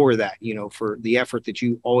you for that, for the effort that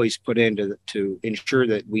you always put into to ensure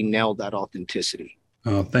that we nailed that authenticity.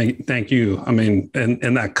 Oh, thank you. I mean,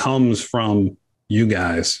 and that comes from you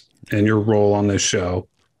guys and your role on this show.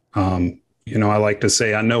 I like to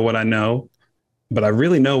say, I know what I know, but I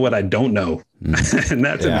really know what I don't know. And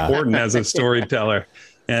that's important as a storyteller.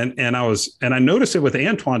 And I noticed it with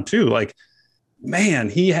Antoine too. Like, man,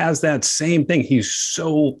 he has that same thing. He's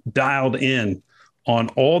so dialed in on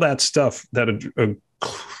all that stuff that a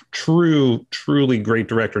truly great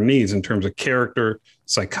director needs in terms of character,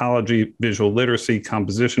 psychology, visual literacy,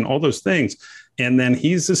 composition, all those things. And then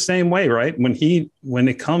he's the same way, right? When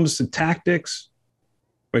it comes to tactics,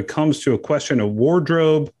 when it comes to a question of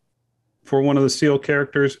wardrobe for one of the SEAL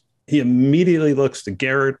characters, he immediately looks to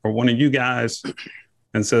Garrett or one of you guys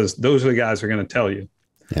and says, those are the guys who are going to tell you.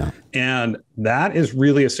 Yeah. And that is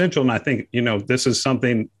really essential. And I think, this is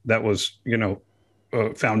something that was,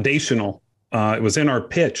 foundational. It was in our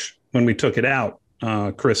pitch when we took it out.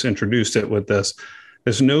 Chris introduced it with this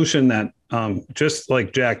notion that just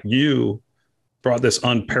like Jack, you brought this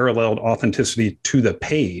unparalleled authenticity to the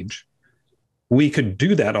page, we could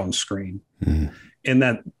do that on screen. Mm.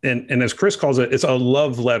 And as Chris calls it, it's a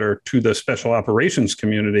love letter to the special operations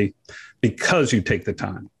community because you take the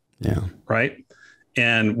time. Yeah. Right.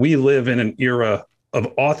 And we live in an era of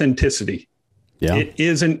authenticity. Yeah. It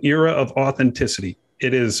is an era of authenticity.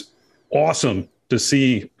 It is awesome to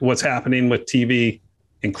see what's happening with TV,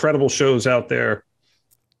 incredible shows out there,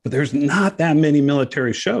 but there's not that many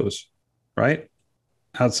military shows, right?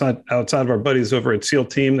 Outside of our buddies over at SEAL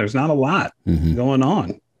Team, there's not a lot going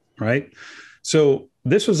on, right? So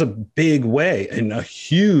this was a big way and a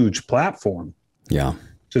huge platform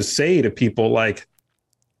to say to people, like,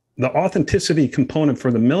 the authenticity component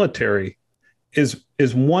for the military is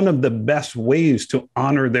one of the best ways to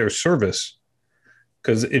honor their service,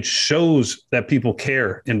 because it shows that people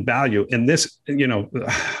care and value. And this,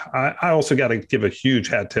 I also got to give a huge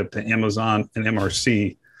hat tip to Amazon and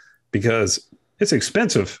MRC, because it's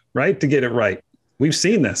expensive, right, to get it right. We've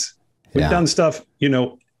seen this. We've done stuff,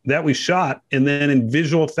 that we shot, and then in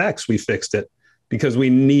visual effects, we fixed it because we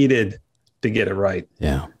needed to get it right.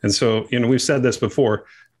 Yeah. And so, we've said this before,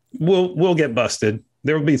 we'll get busted.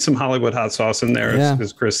 There will be some Hollywood hot sauce in there,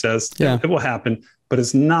 as Chris says. Yeah. It will happen, but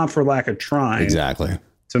it's not for lack of trying. Exactly.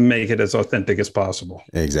 To make it as authentic as possible.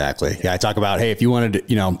 Exactly. Yeah. I talk about, hey, if you wanted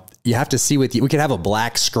to, you have to see we could have a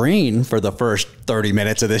black screen for the first 30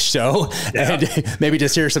 minutes of this show and maybe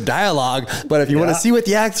just hear some dialogue. But if you want to see what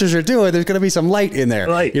the actors are doing, there's going to be some light in there.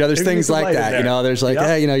 There's things like that, there's like,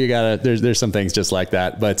 you gotta, there's some things just like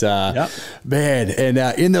that. But man, and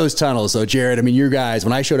in those tunnels, so Jared, I mean, you guys,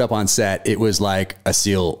 when I showed up on set, it was like a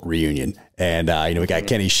SEAL reunion. And, we got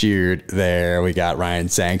Kenny Sheard there. We got Ryan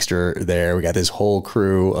Sangster there. We got this whole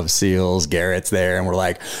crew of SEALs. Garrett's there. And we're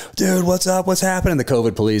like, dude, what's up? What's happening? The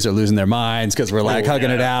COVID police are losing their minds because we're like hugging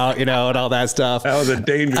it out, and all that stuff. That was a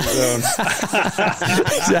danger zone.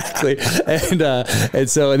 Exactly.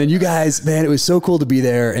 And then you guys, man, it was so cool to be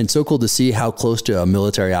there and so cool to see how close to a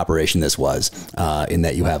military operation this was, in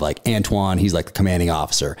that you have like Antoine, he's like the commanding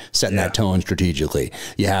officer, setting that tone strategically.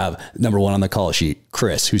 You have number one on the call sheet,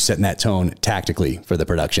 Chris, who's setting that tone tactically for the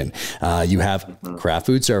production. You have craft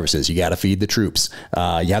food services. You got to feed the troops.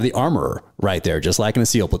 You have the armorer right there, just like in a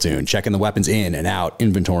SEAL platoon, checking the weapons in and out,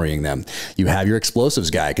 inventorying them. You have your explosives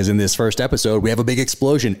guy, because in this first episode, we have a big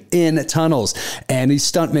explosion in tunnels and these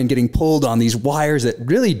stuntmen getting pulled on these wires that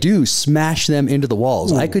really do smash them into the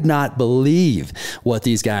walls. Ooh. I could not believe what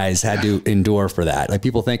these guys had to endure for that. Like,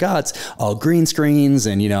 people think, oh, it's all green screens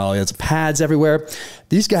and, it's pads everywhere.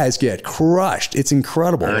 These guys get crushed. It's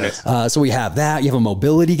incredible. So we have that. You have a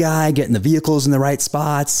mobility guy getting the vehicles in the right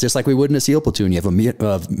spots, just like we would in a SEAL platoon. You have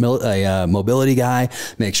a mobility guy,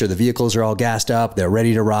 make sure the vehicles are all gassed up, they're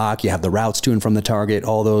ready to rock. You have the routes to and from the target,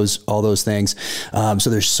 all those things. So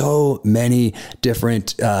there's so many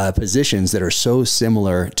different positions that are so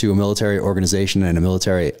similar to a military organization and a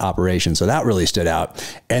military operation. So that really stood out.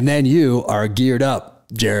 And then you are geared up,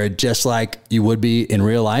 Jared, just like you would be in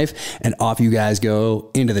real life, and off you guys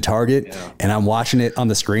go into the target. And I'm watching it on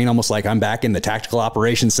the screen, almost like I'm back in the tactical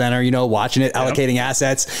operations center, watching it, allocating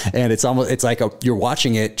assets. And it's like you're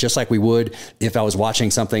watching it just like we would if I was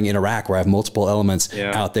watching something in Iraq, where I have multiple elements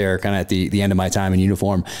out there kind of at the end of my time in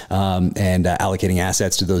uniform, and allocating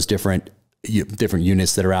assets to those different different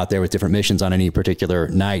units that are out there with different missions on any particular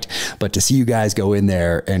night. But to see you guys go in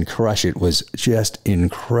there and crush it was just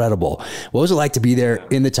incredible. What was it like to be there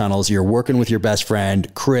in the tunnels? You're working with your best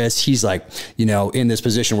friend, Chris. He's like, in this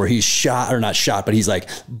position where he's shot, or not shot, but he's like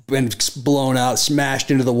been blown out, smashed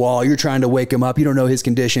into the wall. You're trying to wake him up. You don't know his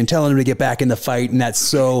condition, telling him to get back in the fight. And that's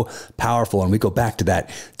so powerful. And we go back to that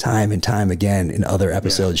time and time again in other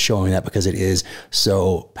episodes, showing that because it is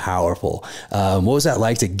so powerful. What was that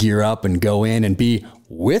like to gear up and go in and be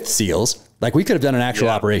with SEALs? Like, we could have done an actual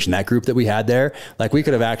operation. That group that we had there, like, we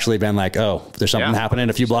could have actually been like, oh, there's something happening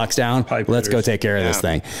a few blocks down. Let's go take care of this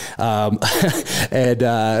thing.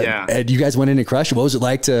 And you guys went in and crushed it. What was it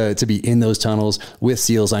like to be in those tunnels with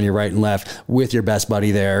SEALs on your right and left, with your best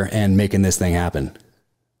buddy there, and making this thing happen?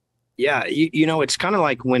 Yeah. It's kind of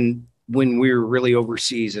like when we were really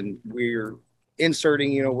overseas and we're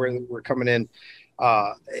inserting, where we're coming in,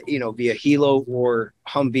 via Hilo or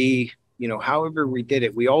Humvee, however we did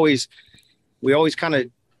it, we always kind of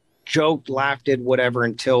joked, laughed, did whatever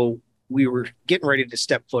until we were getting ready to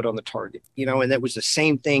step foot on the target, and that was the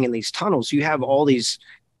same thing in these tunnels. You have all these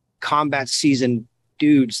combat seasoned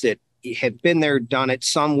dudes that had been there, done it.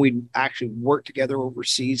 Some we'd actually worked together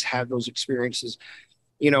overseas, had those experiences.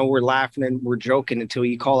 We're laughing and we're joking until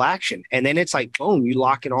you call action. And then it's like, boom, you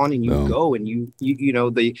lock it on and you go, and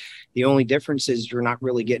the only difference is you're not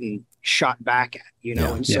really getting shot back at,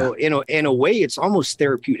 and so in a way it's almost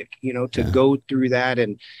therapeutic, to go through that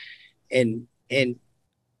and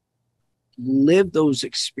live those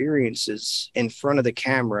experiences in front of the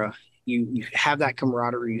camera. You have that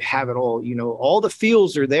camaraderie, you have it all, all the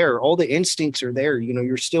feels are there, all the instincts are there,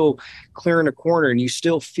 you're still clearing a corner and you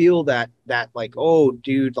still feel that like, oh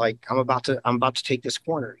dude, like I'm about to take this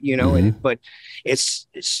corner, but it's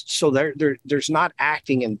so there's not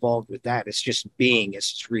acting involved with that. It's just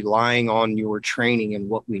it's relying on your training and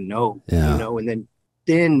what we know, and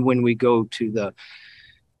then when we go to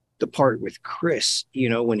the part with Chris,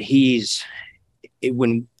 when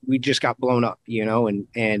when we just got blown up,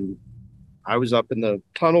 and I was up in the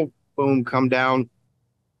tunnel, boom, come down.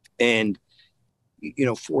 And,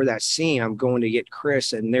 for that scene, I'm going to get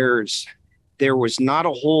Chris, and there was not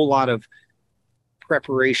a whole lot of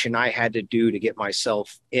preparation I had to do to get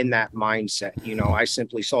myself in that mindset. I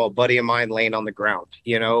simply saw a buddy of mine laying on the ground,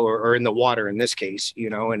 or in the water in this case,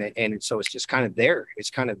 and so it's just kind of there. It's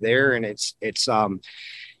kind of there. And it's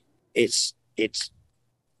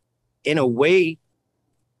in a way,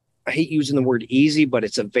 I hate using the word easy, but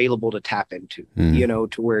it's available to tap into,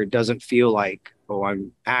 to where it doesn't feel like, oh,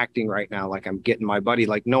 I'm acting right now like I'm getting my buddy.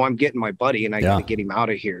 Like, no, I'm getting my buddy and I got to get him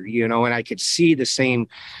out of here, and I could see the same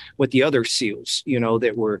with the other SEALs,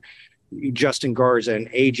 that were Justin Garza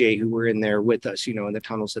and AJ, who were in there with us, in the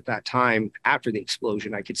tunnels at that time after the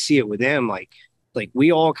explosion. I could see it with them, like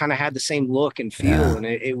we all kind of had the same look and feel, and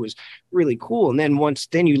it was really cool. And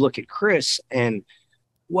then you look at Chris, and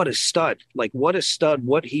what a stud,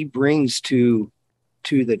 what he brings to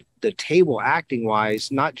the table acting wise,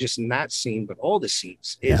 not just in that scene, but all the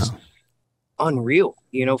scenes is unreal,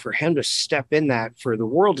 for him to step in that, for the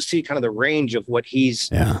world to see kind of the range of what he's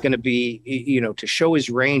going to be, to show his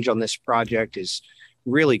range on this project is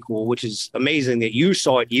really cool, which is amazing that you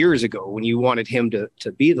saw it years ago when you wanted him to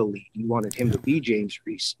be the lead. You wanted him to be James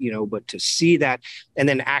Reese, but to see that and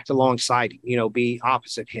then act alongside, be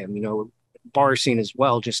opposite him, bar scene as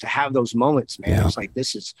well, just to have those moments, man. It's like,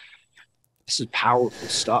 this is powerful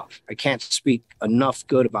stuff. I can't speak enough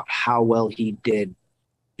good about how well he did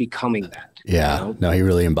becoming that. No, he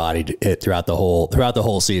really embodied it throughout the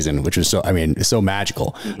whole season, which was so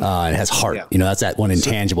magical. It has heart. That's that one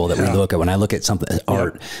intangible that we look at when I look at something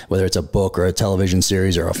art, whether it's a book or a television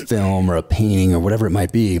series or a film or a painting or whatever it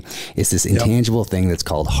might be. It's this intangible thing that's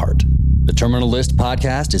called heart. The Terminal List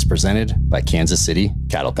podcast is presented by Kansas City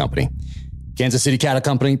Cattle Company. Kansas City Cattle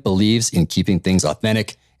Company believes in keeping things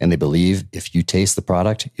authentic, and they believe if you taste the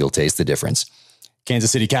product, you'll taste the difference.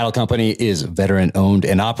 Kansas City Cattle Company is veteran owned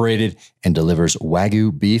and operated and delivers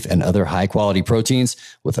Wagyu beef and other high quality proteins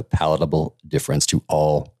with a palatable difference to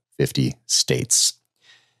all 50 states.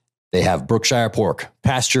 They have Brookshire pork,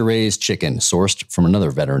 pasture raised chicken sourced from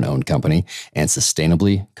another veteran owned company, and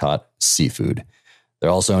sustainably caught seafood. They're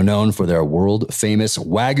also known for their world-famous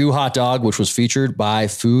Wagyu hot dog, which was featured by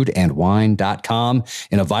foodandwine.com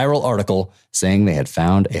in a viral article saying they had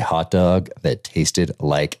found a hot dog that tasted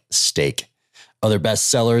like steak. Other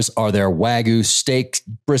bestsellers are their Wagyu steak,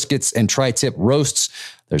 briskets, and tri-tip roasts.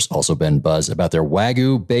 There's also been buzz about their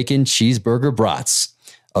Wagyu bacon cheeseburger brats.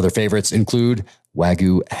 Other favorites include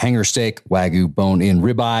Wagyu hanger steak, Wagyu bone-in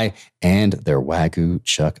ribeye, and their Wagyu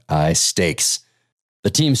chuck eye steaks. The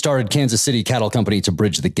team started Kansas City Cattle Company to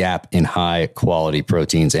bridge the gap in high quality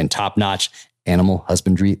proteins and top-notch animal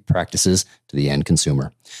husbandry practices to the end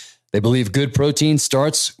consumer. They believe good protein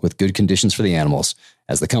starts with good conditions for the animals.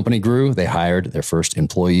 As the company grew, they hired their first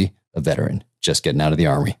employee, a veteran, just getting out of the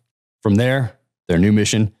Army. From there, their new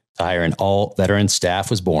mission to hire an all-veteran staff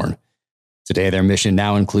was born. Today, their mission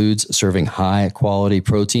now includes serving high-quality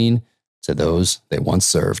protein to those they once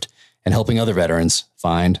served and helping other veterans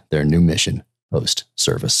find their new mission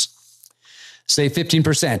post-service. Save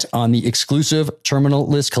 15% on the exclusive terminal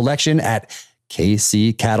list collection at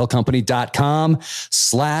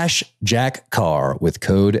kccattlecompany.com/Jack Carr with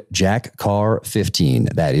code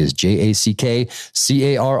JackCarr15. That is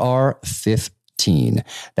JackCarr 15.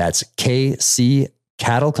 That's KC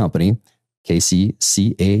Cattle Company,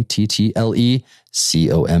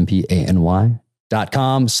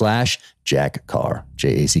 KCCATTLECOMPANY.com/Jack Carr,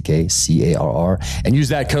 JackCarr, and use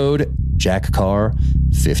that code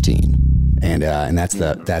JackCarr15. And that's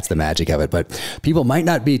the magic of it. But people might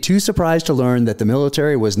not be too surprised to learn that the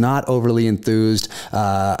military was not overly enthused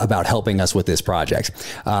about helping us with this project.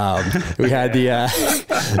 We had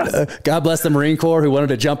the God bless the Marine Corps who wanted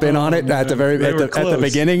to jump in on it at the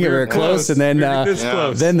beginning. We were close, and then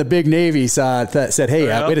the big Navy said, "Hey,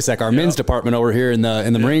 wait a sec, our men's department over here in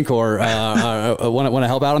the Marine Corps want to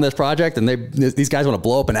help out on this project, and these guys want to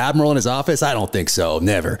blow up an admiral in his office. I don't think so,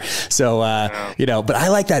 never. So but I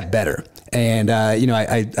like that better." And,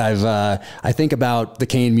 I think about the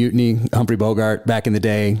Caine Mutiny, Humphrey Bogart back in the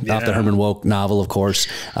day, off the Herman Wouk novel, of course,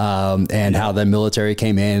 and how the military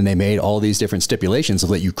came in and they made all these different stipulations of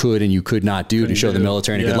what you could and you could not do to show the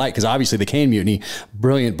military in a good light. Because obviously the Caine Mutiny,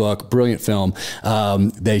 brilliant book, brilliant film.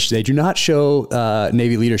 They do not show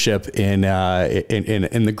Navy leadership in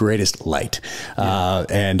the greatest light.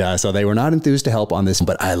 So they were not enthused to help on this,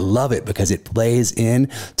 but I love it because it plays in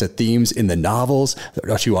to themes in the novels,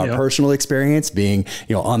 to our personal experience, being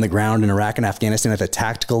on the ground in Iraq and Afghanistan at the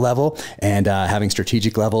tactical level, and having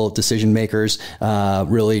strategic level decision makers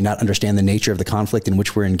really not understand the nature of the conflict in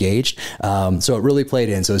which we're engaged. So it really played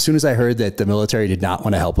in. So as soon as I heard that the military did not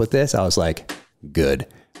want to help with this, I was like, good.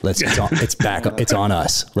 It's back. It's on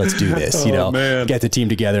us. Let's do this. Get the team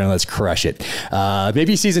together and let's crush it.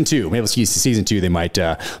 Maybe season 2. Maybe season 2. They might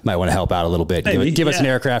want to help out a little bit. Give us an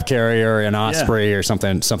aircraft carrier, an Osprey, or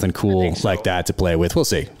something cool like that to play with. We'll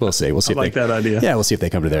see. We'll see. I like that idea. Yeah, we'll see if they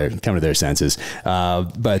come to their senses.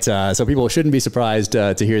 So people shouldn't be surprised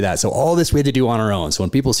to hear that. So all this we had to do on our own. So when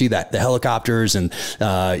people see that the helicopters and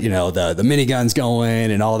the miniguns going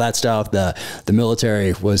and all of that stuff, the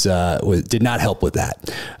military did not help with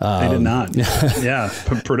that. They did not.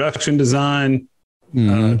 Production design,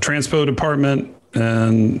 transpo department,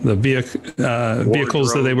 and the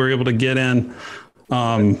vehicles that they were able to get in.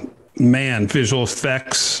 Visual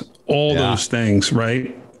effects, all those things,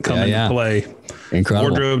 right? Come into play.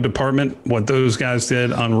 Incredible. Wardrobe department, what those guys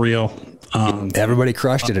did, unreal. Everybody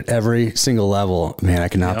crushed it at every single level. Man, I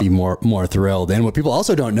cannot be more thrilled. And what people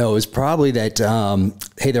also don't know is probably that,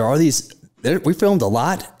 there are we filmed a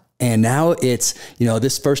lot. And now it's,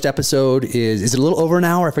 this first episode is it a little over an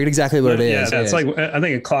hour? I forget exactly what it is. Yeah, it's like, I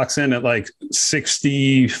think it clocks in at like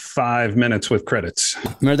 65 minutes with credits.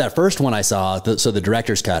 Remember that first one I saw, so the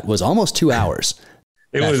director's cut was almost 2 hours.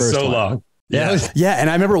 It was so long. Yeah. And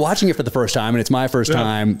I remember watching it for the first time, and it's my first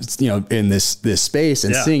time, in this space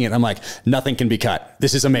and seeing it. I'm like, nothing can be cut.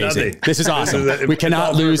 This is amazing. Nothing. This is awesome. We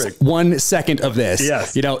cannot lose 1 second of this.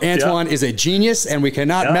 Yes. Antoine is a genius, and we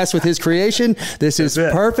cannot mess with his creation. This is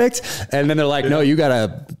perfect. And then they're like, no, you got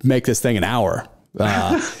to make this thing an hour.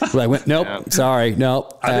 Nope. Sorry.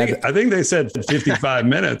 Nope. I think they said 55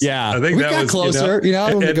 minutes. Yeah. I think we got closer,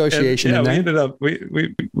 negotiation. And we ended up,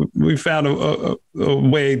 we found a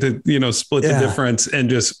way to, split the difference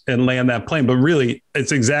and land that plane. But really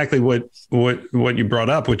it's exactly what you brought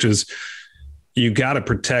up, which is you got to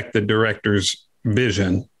protect the director's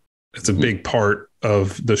vision. It's a big part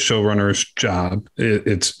of the showrunner's job.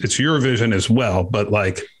 It's your vision as well. But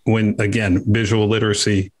visual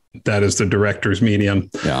literacy, that is the director's medium.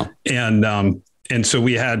 Yeah. And so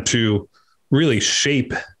we had to really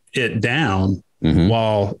shape it down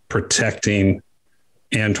while protecting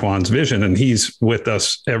Antoine's vision. And he's with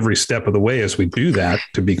us every step of the way as we do that,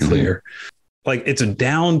 to be clear. It's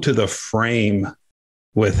down to the frame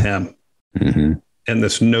with him. And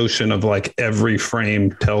this notion of every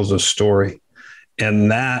frame tells a story.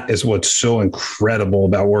 And that is what's so incredible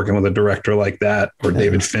about working with a director like that, or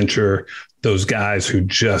David Fincher, those guys who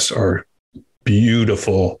just are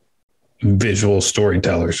beautiful visual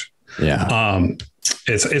storytellers. Yeah.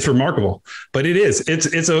 It's remarkable, but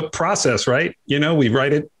it's a process, right? We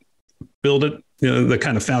write it, build it, the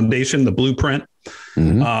kind of foundation, the blueprint,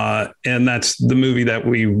 And that's the movie that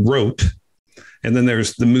we wrote. And then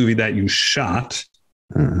there's the movie that you shot.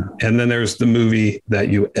 And then there's the movie that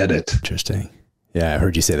you edit. Interesting. Yeah, I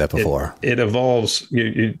heard you say that before. It evolves.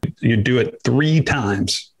 You do it 3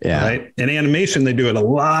 times. Yeah. Right. In animation, they do it a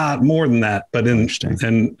lot more than that. But in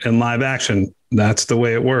live action, that's the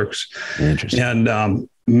way it works. Interesting. And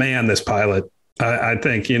man, this pilot, I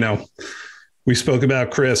think, we spoke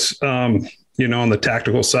about Chris, on the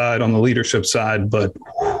tactical side, on the leadership side, but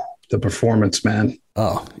the performance, man.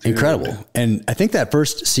 Oh, incredible. And I think that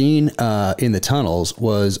first scene in the tunnels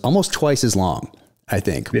was almost twice as long. I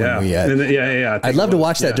think. I'd love to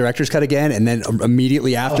watch that director's cut again, and then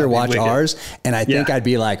immediately after watch ours. And I think I'd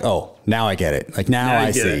be like, oh, now I get it. Like now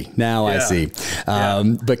I see. Now I see.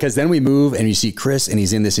 Because then we move and you see Chris, and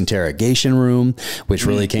he's in this interrogation room, which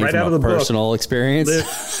really came from a personal experience.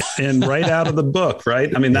 And right out of the book,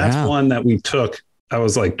 right? I mean, that's one that we took. I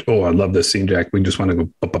was like, oh, I love this scene, Jack. We just want to go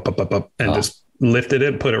up, and just lifted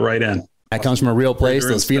it, put it right in. That comes from a real place.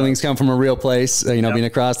 Those feelings come from a real place. Being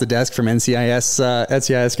across the desk from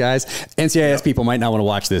NCIS guys. NCIS people might not want to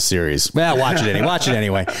watch this series. Well, watch it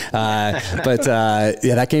anyway. But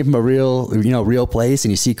that came from a real place.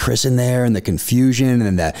 And you see Chris in there, and the confusion,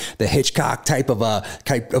 and the Hitchcock type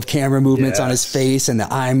of camera movements on his face, and the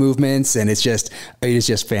eye movements, and it is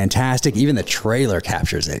just fantastic. Even the trailer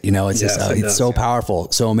captures it. It's so powerful,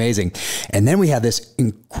 so amazing. And then we have this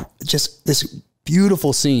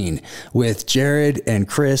beautiful scene with Jared and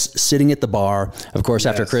Chris sitting at the bar. Of course,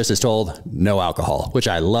 after Chris is told no alcohol, which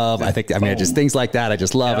I love. Just things like that I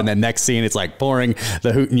just love. And then next scene, it's like pouring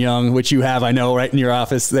the Hoot and Young, which you have, I know, right in your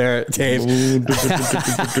office there, Dave.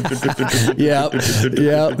 Yep,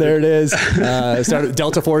 there it is. Started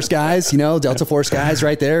Delta Force guys,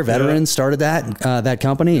 right there. Veterans started that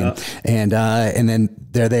company, and then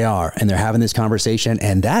there they are, and they're having this conversation,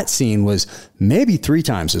 and that scene was maybe 3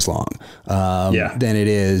 times as long than it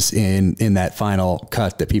is in that final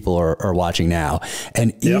cut that people are watching now.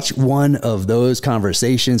 And each one of those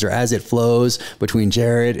conversations, or as it flows between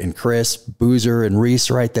Jared and Chris, Boozer and Reese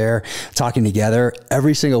right there talking together,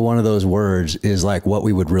 every single one of those words is like what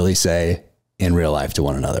we would really say in real life to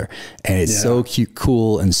one another. And it's so cute,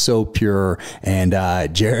 cool, and so pure. And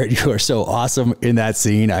Jared, you are so awesome in that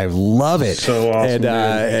scene. I love it. So awesome.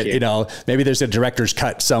 And maybe there's a director's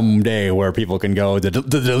cut someday where people can go the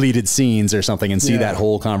deleted scenes or something and see that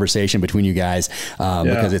whole conversation between you guys,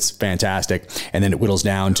 because it's fantastic. And then it whittles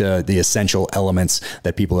down to the essential elements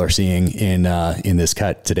that people are seeing in this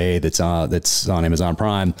cut today that's on Amazon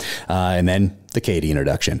Prime. And then the Katie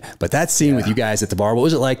introduction. But that scene with you guys at the bar, what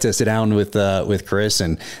was it like to sit down with Chris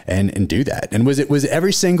and do that? And was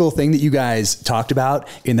every single thing that you guys talked about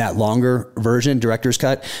in that longer version, director's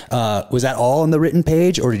cut, was that all on the written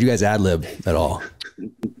page, or did you guys ad lib at all?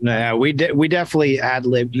 No, we definitely ad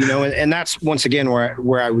libbed, and that's once again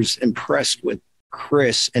where I was impressed with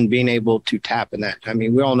Chris and being able to tap in that. I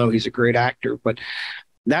mean, we all know he's a great actor, but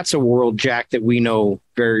that's a world, Jack, that we know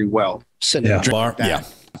very well. Sitting at a bar.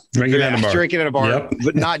 Drinking at a bar,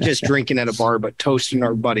 but not just drinking at a bar, but toasting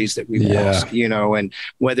our buddies that we lost, and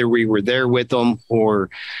whether we were there with them or,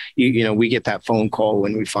 we get that phone call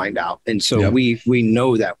when we find out. And so we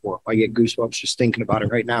know that world. I get goosebumps just thinking about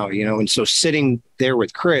it right now, and so sitting there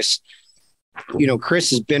with Chris,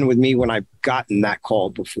 Chris has been with me when I've gotten that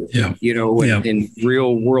call before, in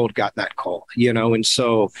real world got that call, and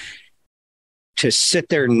so to sit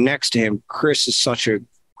there next to him, Chris is such a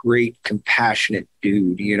great, compassionate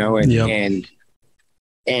dude,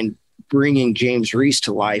 and bringing James Reese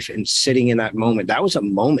to life and sitting in that moment. That was a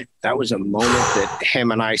moment that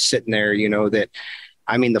him and I sitting there, the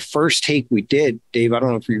first take we did, Dave, I don't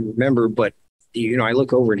know if you remember, but I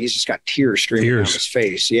look over and he's just got tears streaming down his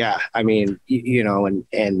face. Yeah. I mean,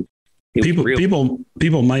 and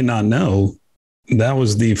people might not know that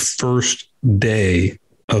was the first day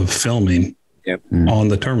of filming on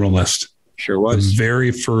the Terminal List. Sure was. The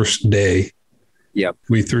very first day. Yep.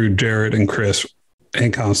 We threw Jared and Chris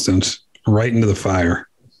and Constance right into the fire.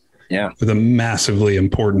 Yeah. With a massively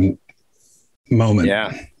important moment.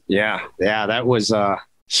 Yeah. That was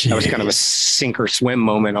kind of a sink or swim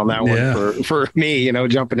moment on that one for me,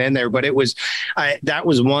 jumping in there. But that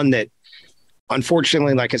was one that,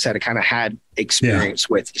 unfortunately, like I said, I kind of had experience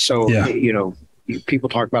with. So, people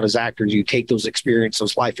talk about as actors, you take those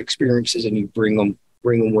those life experiences, and you bring them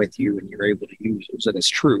with you, and you're able to use those. And it's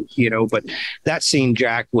true, but that scene,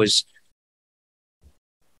 Jack,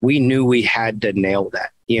 we knew we had to nail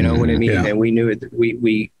that, what I mean? Yeah. And we knew that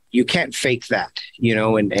we you can't fake that,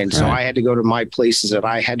 and so I had to go to my places that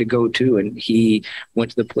I had to go to, and he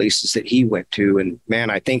went to the places that he went to. And man,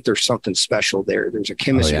 I think there's something special there. There's a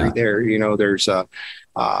chemistry there, there's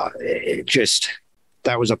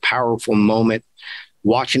that was a powerful moment.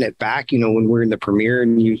 Watching it back, when we're in the premiere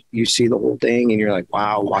and you see the whole thing and you're like,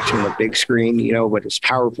 wow, watching the big screen, but it's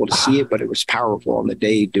powerful to see it, but it was powerful on the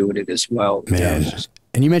day doing it as well. Man.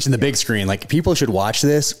 And you mentioned the big screen. Like, people should watch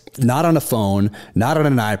this, not on a phone, not on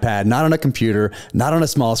an iPad, not on a computer, not on a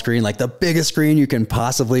small screen, like the biggest screen you can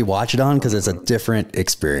possibly watch it on, because it's a different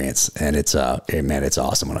experience. And it's it's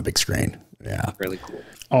awesome on a big screen. Yeah. Really cool.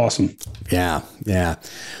 Awesome. Yeah. Yeah.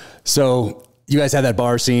 So you guys had that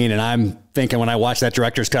bar scene, and I'm thinking, when I watch that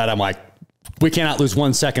director's cut, I'm like, we cannot lose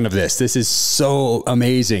 1 second of this. This is so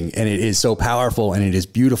amazing, and it is so powerful, and it is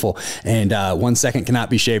beautiful. And 1 second cannot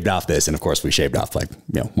be shaved off this. And of course, we shaved off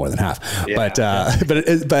more than half. Yeah.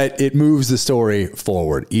 But it moves the story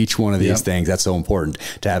forward. Each one of these things, that's so important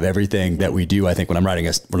to have everything that we do. I think when I'm writing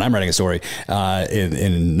a story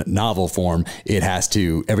in novel form,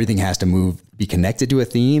 everything has to move, be connected to a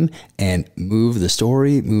theme, and move the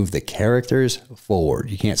story, move the characters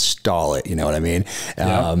forward. You can't stall it. You know what I mean?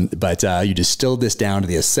 But you distilled this down to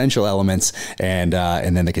the essential elements, and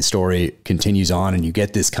then the story continues on, and you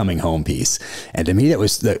get this coming home piece. And to me, that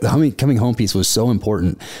was the coming home piece was so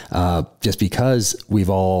important, just because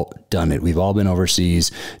we've all done it. We've all been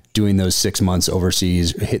overseas, doing those 6 months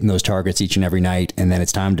overseas, hitting those targets each and every night. And then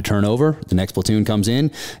it's time to turn over. The next platoon comes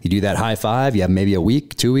in, you do that high five. You have maybe a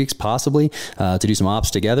week, 2 weeks, possibly, to do some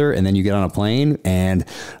ops together. And then you get on a plane. And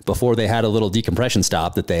before they had a little decompression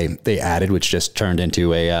stop that they added, which just turned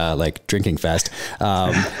into a, drinking fest.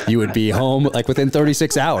 You would be home within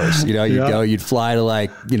 36 hours, you'd fly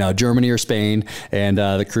to Germany or Spain, and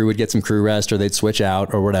the crew would get some crew rest, or they'd switch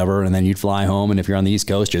out or whatever. And then you'd fly home. And if you're on the East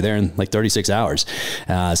Coast, you're there in 36 hours.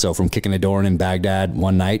 So from kicking a door in Baghdad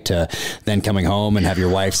one night to then coming home and have your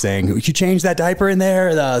wife saying, "You change that diaper in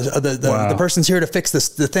there? The person's here to fix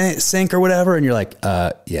the sink or whatever." And you're like,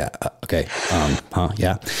 yeah, okay.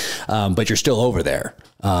 Yeah. But you're still over there.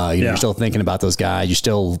 You're still thinking about those guys. You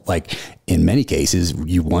still, in many cases,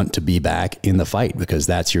 you want to be back in the fight, because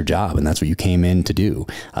that's your job and that's what you came in to do.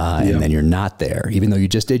 And then you're not there, even though you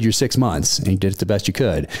just did your 6 months and you did it the best you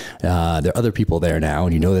could. There are other people there now,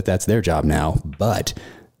 and you know that that's their job now, but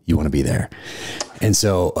you want to be there. And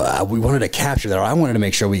so we wanted to capture that. I wanted to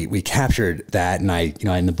make sure we captured that. And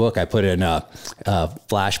in the book, I put in a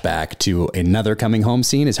flashback to another coming home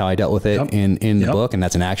scene, is how I dealt with it in the book. And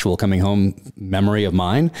that's an actual coming home memory of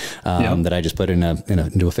mine that I just put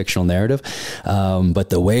into a fictional narrative. But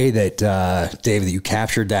the way that, Dave, that you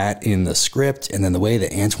captured that in the script, and then the way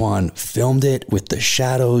that Antoine filmed it with the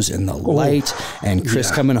shadows and the light, and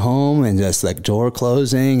Chris coming home and just door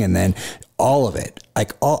closing, and then all of it,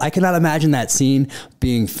 I cannot imagine that scene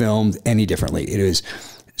being filmed any differently. It is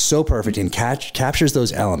so perfect and captures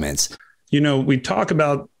those elements. We talk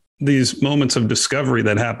about these moments of discovery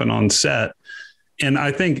that happen on set. And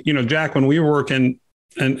I think, Jack, when we were working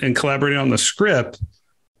and collaborating on the script,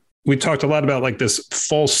 we talked a lot about this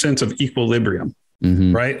false sense of equilibrium,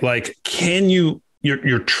 right?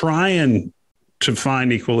 You're trying to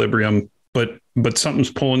find equilibrium, but something's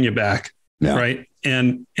pulling you back. Right.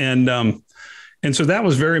 And so that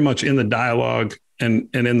was very much in the dialogue and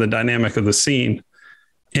in the dynamic of the scene.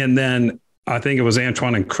 And then I think it was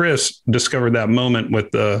Antoine and Chris discovered that moment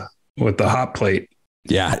with the hot plate.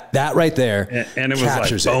 Yeah, that right there. And it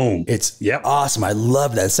was boom. It's awesome. I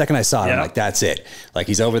love that. The second I saw it, I'm like, that's it.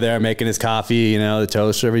 He's over there making his coffee, the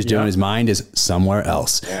toaster he's doing. His mind is somewhere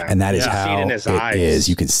else. Yeah. And that is how it is.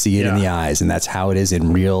 You can see it in the eyes. And that's how it is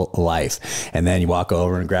in real life. And then you walk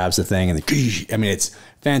over and grabs the thing, and it's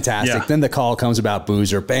fantastic. Yeah. Then the call comes about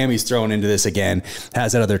Boozer. Bam, he's thrown into this again.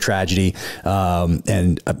 Has that other tragedy.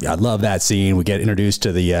 And I love that scene. We get introduced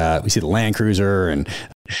to we see the Land Cruiser, and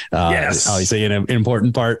obviously an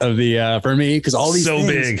important part of the for me, because all these things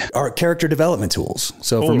big are character development tools.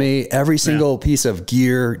 So for me, every single piece of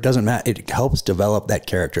gear doesn't matter. It helps develop that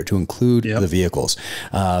character to include the vehicles.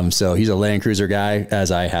 So he's a Land Cruiser guy,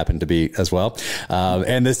 as I happen to be as well.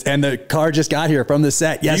 And the car just got here from the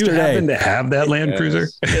set yesterday. You happen to have that Land Cruiser?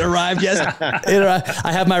 It arrived yesterday.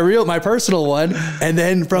 I have my personal one, and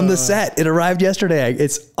then from the set, it arrived yesterday.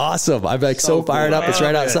 It's awesome. I'm so fired up. It's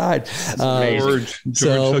right outside. George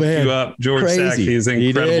hooked you up. George Sack, he's an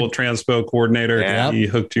incredible transpo coordinator. Yep. He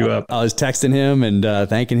hooked you up. I was texting him and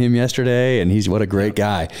thanking him yesterday, and what a great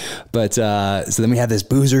guy. But so then we have this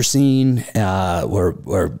Boozer scene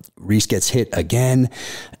where Reese gets hit again,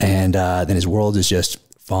 and then his world is just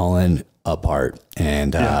fallen apart.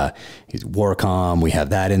 And he's Warcom. We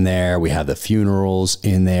have that in there. We have the funerals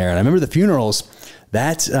in there. And I remember the funerals.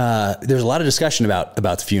 That's there's a lot of discussion about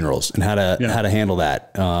the funerals and how to handle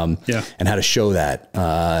that, and how to show that,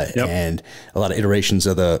 and a lot of iterations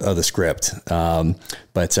of the script.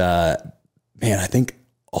 But man, I think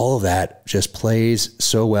all of that just plays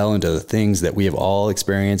so well into the things that we have all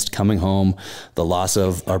experienced coming home, the loss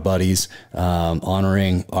of our buddies,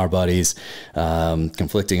 honoring our buddies,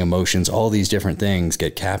 conflicting emotions, all these different things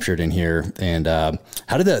get captured in here. And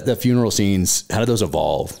how did the funeral scenes, how did those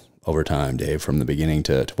evolve over time, Dave, from the beginning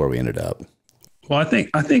to where we ended up? Well,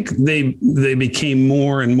 I think they became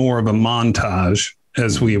more and more of a montage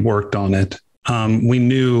as we worked on it. We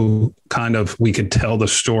knew kind of we could tell the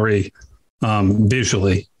story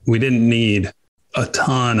visually. We didn't need a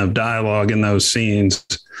ton of dialogue in those scenes,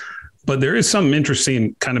 but there is something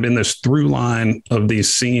interesting kind of in this through line of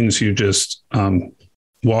these scenes you just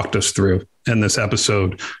walked us through in this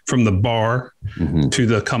episode, from the bar to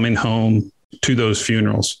the coming home to those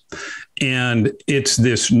funerals. And it's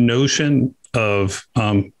this notion of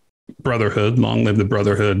brotherhood, long live the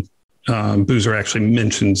brotherhood. Boozer actually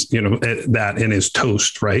mentions, that in his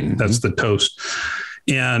toast, right? That's the toast.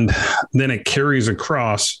 And then it carries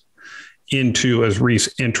across into, as Reese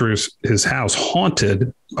enters his house,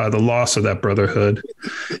 haunted by the loss of that brotherhood,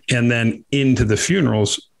 and then into the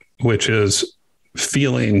funerals, which is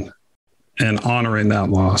feeling and honoring that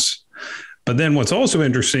loss. But then what's also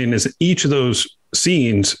interesting is each of those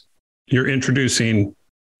scenes, you're introducing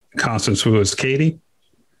Constance, who is Katie,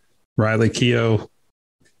 Riley Keough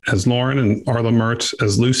as Lauren, and Arla Mertz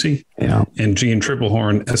as Lucy, and Jean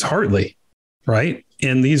Triplehorn as Hartley, right?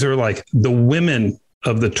 And these are like the women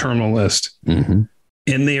of the terminal list, and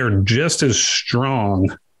they are just as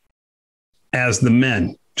strong as the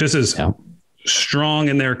men, just as strong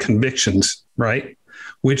in their convictions, right?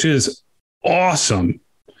 Which is awesome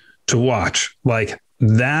to watch. Like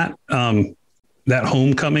that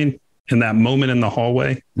homecoming and that moment in the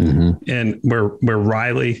hallway, and where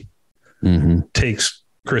Riley takes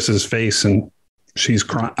Chris's face and she's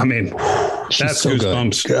crying. I mean, that's so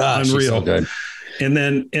goosebumps. Gosh, unreal. So good. And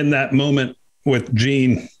then in that moment with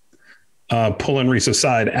Jean pulling Reese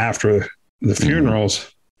aside after the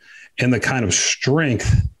funerals, and the kind of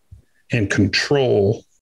strength and control,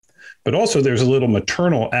 but also there's a little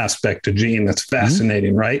maternal aspect to Jean that's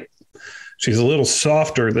fascinating, right? She's a little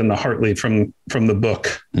softer than the Hartley from the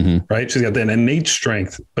book, right? She's got that innate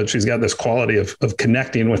strength, but she's got this quality of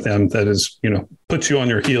connecting with them that is, puts you on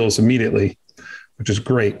your heels immediately, which is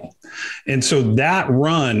great. And so that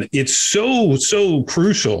run, it's so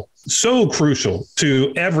crucial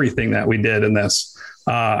to everything that we did in this.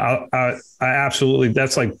 I absolutely,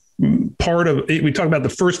 that's like part of it. We talk about the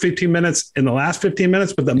first 15 minutes and the last 15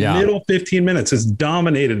 minutes, but the middle 15 minutes is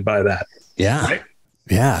dominated by that. Yeah. Right?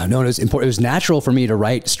 Yeah, no, it was important. It was natural for me to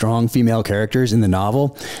write strong female characters in the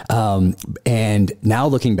novel. And now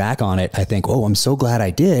looking back on it, I think, oh, I'm so glad I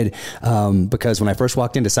did. Because when I first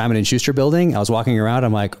walked into Simon & Schuster building, I was walking around,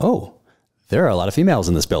 I'm like, oh, there are a lot of females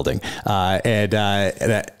in this building. And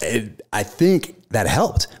I think that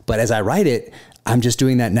helped. But as I write it, I'm just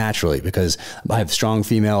doing that naturally because I have strong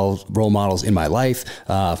female role models in my life,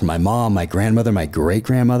 from my mom, my grandmother, my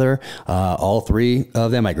great-grandmother, all three of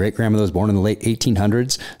them. My great-grandmother was born in the late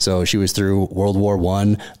 1800s. So she was through World War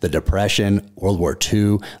I, the Depression, World War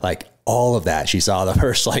II, like all of that. She saw the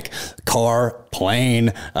first car,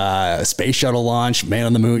 plane, space shuttle launch, man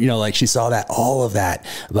on the moon, she saw that, all of that,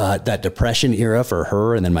 but that Depression era for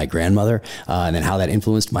her. And then my grandmother, and then how that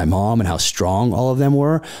influenced my mom and how strong all of them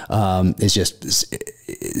were,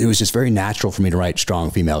 it was just very natural for me to write strong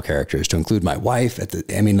female characters, to include my wife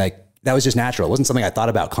that was just natural. It wasn't something I thought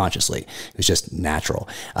about consciously. It was just natural.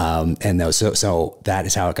 So that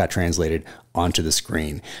is how it got translated onto the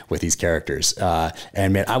screen with these characters.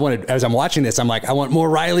 And man, as I'm watching this, I'm like, I want more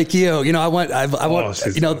Riley Keough. I want,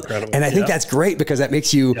 incredible. And I think that's great because that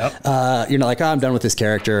makes you, I'm done with this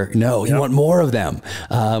character. No, you want more of them,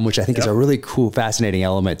 which I think is a really cool, fascinating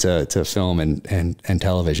element to film and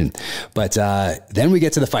television. But then we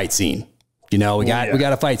get to the fight scene. We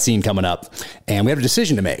got a fight scene coming up, and we have a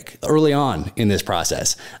decision to make early on in this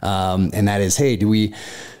process. And that is, hey, do we,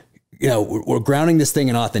 we're grounding this thing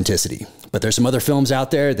in authenticity, but there's some other films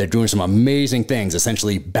out there that are doing some amazing things,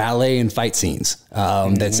 essentially ballet and fight scenes.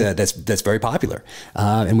 That's very popular.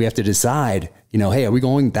 And we have to decide, hey, are we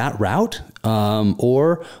going that route?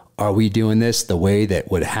 Or are we doing this the way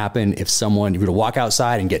that would happen if you were to walk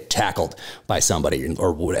outside and get tackled by somebody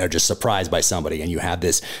or just surprised by somebody, and you have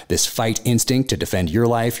this fight instinct to defend your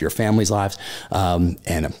life, your family's lives?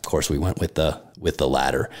 And of course we went with the with the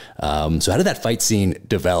latter. So how did that fight scene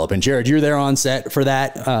develop? And Jared, you're there on set for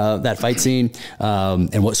that fight scene.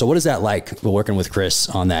 And what is that like working with Chris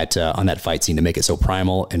on that fight scene to make it so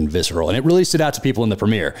primal and visceral? And it really stood out to people in the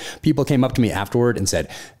premiere. People came up to me afterward and said,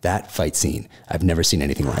 that fight scene, I've never seen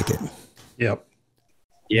anything like it. Yep.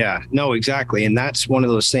 Yeah, no, exactly. And that's one of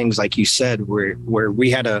those things, like you said, where we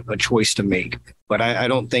had a choice to make, but I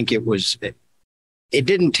don't think it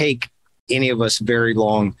didn't take any of us very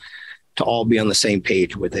long to all be on the same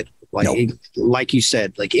page with it. Like, Nope. Like you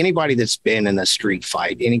said, like anybody that's been in a street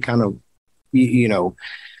fight, any kind of,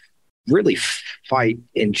 really fight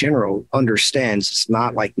in general understands it's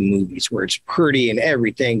not like the movies where it's pretty and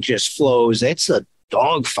everything just flows. It's a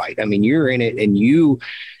dog fight. I mean, you're in it and you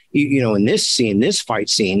in this fight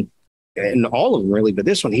scene, and all of them really, but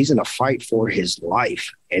this one, he's in a fight for his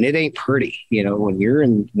life and it ain't pretty, when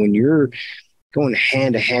you're going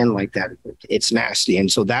hand to hand like that, it's nasty.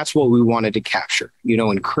 And so that's what we wanted to capture,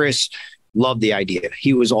 and Chris loved the idea.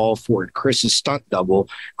 He was all for it. Chris's stunt double,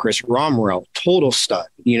 Chris Romerell, total stunt,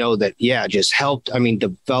 just helped,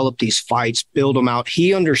 develop these fights, build them out.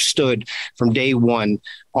 He understood from day one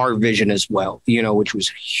our vision as well, which was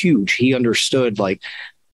huge. He understood like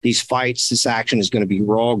these fights, this action is going to be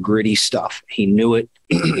raw, gritty stuff. He knew it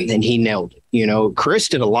and he nailed it. Chris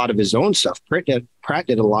did a lot of his own stuff. Pratt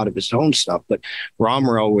did a lot of his own stuff, but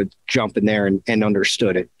Romerell would jump in there and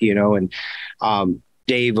understood it, and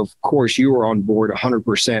Dave, of course, you were on board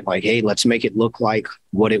 100%. Like, hey, let's make it look like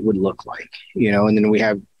what it would look like, And then we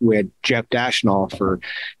had Jeff Dashnall for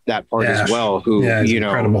that part as well, who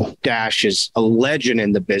incredible. Dash is a legend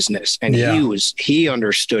in the business, and he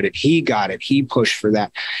understood it, he got it, he pushed for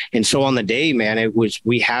that. And so on the day, man,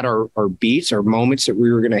 we had our beats, our moments that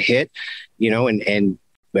we were going to hit,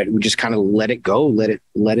 but we just kind of let it go, let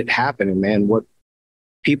it happen. And man, what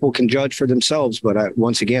people can judge for themselves, but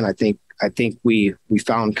once again, I think we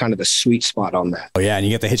found kind of the sweet spot on that. Oh yeah, and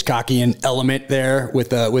you get the Hitchcockian element there with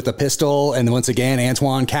the pistol, and once again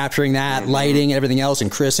Antoine capturing that lighting and everything else,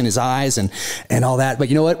 and Chris in his eyes and all that. But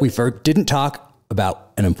you know what? We didn't talk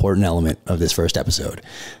about an important element of this first episode: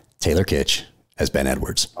 Taylor Kitsch as Ben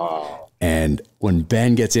Edwards. Oh. And when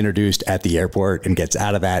Ben gets introduced at the airport and gets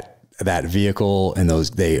out of that vehicle, and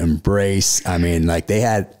they embrace. I mean, like they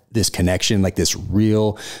had this connection, like this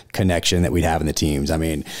real connection that we'd have in the teams. I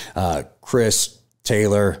mean, Chris,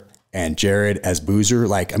 Taylor, and Jared as Boozer.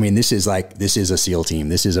 Like, I mean, this is a SEAL team.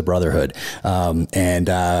 This is a brotherhood. And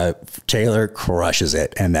Taylor crushes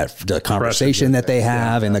it. And the conversation that they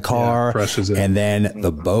have in the car, crushes it. And then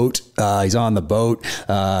the boat, he's on the boat.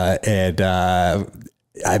 I had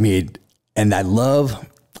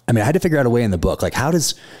to figure out a way in the book. Like, how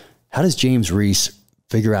does James Reese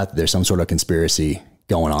figure out that there's some sort of conspiracy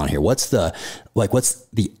going on here? What's the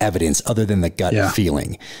evidence other than the gut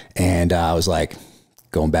feeling? And I was like,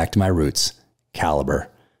 going back to my roots, caliber.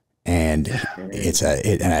 And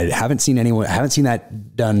and I haven't seen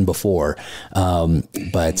that done before.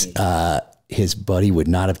 But his buddy would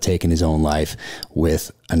not have taken his own life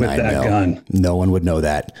with a 9mm gun. No one would know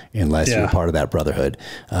that unless you're part of that brotherhood.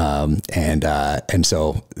 So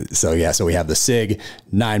we have the SIG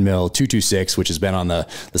 9mm 226, which has been on the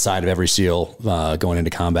side of every SEAL going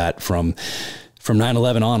into combat from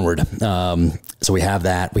 9/11 onward. So we have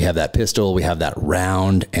that pistol, we have that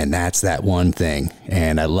round, and that's that one thing.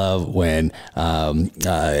 And I love when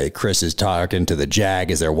Chris is talking to the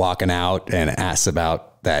JAG as they're walking out and asks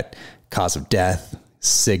about that cause of death,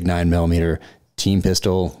 SIG 9mm team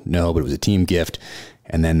pistol. No, but it was a team gift.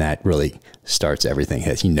 And then that really starts everything.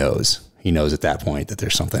 He knows at that point that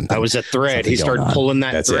there's something. That was a thread. He started pulling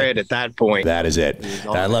that thread at that point. That is it.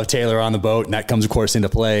 I love Taylor on the boat, and that comes, of course, into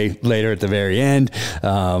play later at the very end.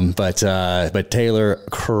 But Taylor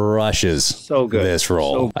crushes this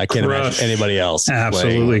role. So I can't imagine anybody else.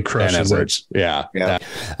 Absolutely crushes it. Yeah.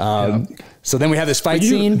 So then we have this fight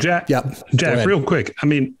scene. Jack, real quick. I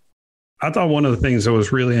mean, I thought one of the things that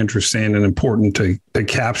was really interesting and important to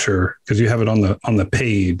capture, because you have it on the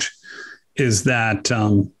page, is that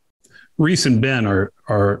Reese and Ben are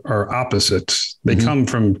opposites. They come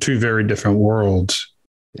from two very different worlds,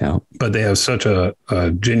 but they have such a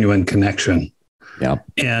genuine connection. Yeah.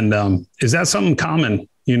 And is that something common,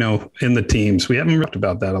 in the teams? We haven't talked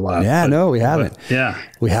about that a lot. Yeah, no, we haven't.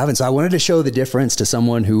 We haven't. So I wanted to show the difference to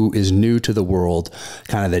someone who is new to the world,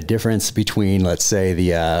 kind of the difference between, let's say,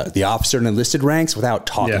 the officer and enlisted ranks without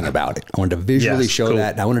talking about it. I wanted to visually show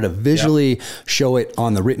that. And I wanted to visually show it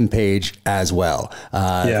on the written page as well,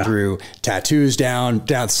 through tattoos down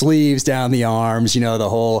sleeves, down the arms, the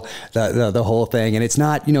whole thing. And it's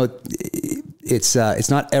not, it's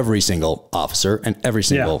not every single officer and every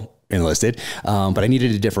single enlisted. But I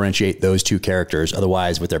needed to differentiate those two characters.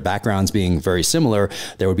 Otherwise, with their backgrounds being very similar,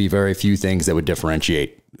 there would be very few things that would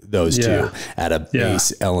differentiate those two at a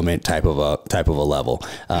base element type of a level.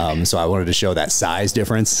 So I wanted to show that size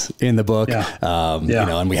difference in the book. You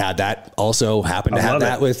know, and we had that also happened to have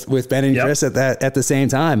that with Ben and Chris at the same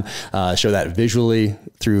time, show that visually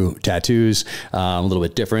through tattoos, a little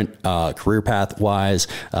bit different, career path wise.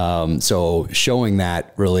 So showing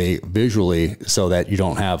that really visually so that you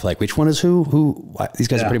don't have like, which one is who, these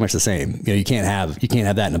guys are pretty much the same. You know, you can't have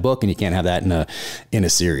that in a book and you can't have that in a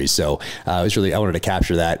series. So it was really, I wanted to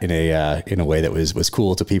capture that in a way that was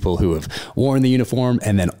cool to people who have worn the uniform,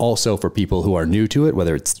 and then also for people who are new to it,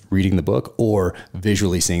 whether it's reading the book or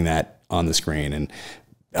visually seeing that on the screen. And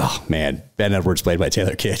oh man, Ben Edwards played by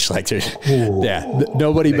Taylor Kitsch. Like,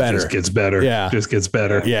 nobody better. Just gets better. Yeah, just gets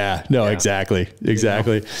better. Yeah, no, exactly.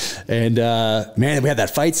 And man, we had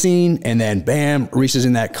that fight scene, and then bam, Reese is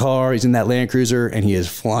in that car. He's in that Land Cruiser, and he is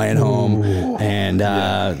flying home. And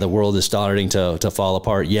the world is starting to fall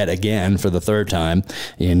apart yet again for the third time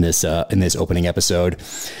in this opening episode.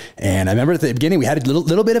 And I remember at the beginning we had a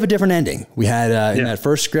little bit of a different ending. We had in that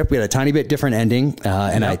first script we had a tiny bit different ending.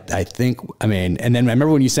 And I think, I mean, and then I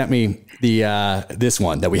remember when you sent me the this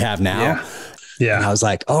one that we have now. Yeah. And I was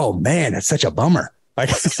like, oh man, that's such a bummer. Like,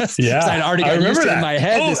 I'd already got used to it in my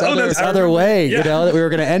head this other way, you know, that we were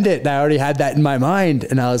going to end it. And I already had that in my mind.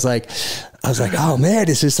 And I was like, oh man,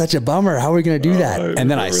 this is such a bummer. How are we going to do that? And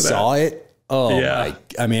then I saw it.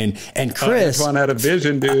 I mean, and Chris, Antoine had a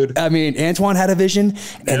vision, dude. I mean, Antoine had a vision,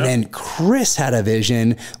 and then Chris had a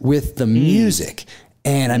vision with the music.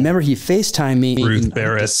 And I remember he FaceTimed me in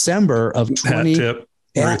December of 20.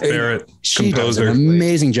 Ruth Barrett, she does an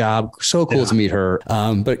amazing job. So cool to meet her.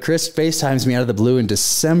 But Chris FaceTimes me out of the blue in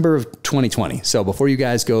December of 2020. So before you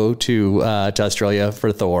guys go to Australia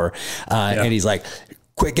for Thor, and he's like,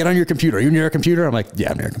 quick, get on your computer. Are you near a computer? I'm like,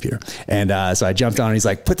 yeah, I'm near a computer. And so I jumped on and he's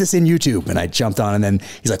like, put this in YouTube. And I jumped on and then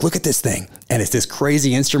he's like, look at this thing. And it's this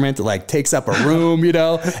crazy instrument that like takes up a room, you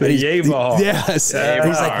know? The Yeva. Yes. And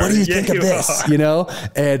he's like, what do you think of this? You know?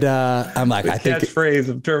 And I'm like, I think catchphrase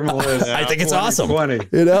of Terminal I think it's awesome.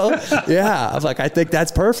 You know? Yeah. I'm like, I think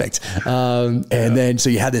that's perfect. And then, so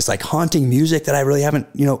you have this like haunting music that I really haven't,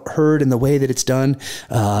 you know, heard in the way that it's done.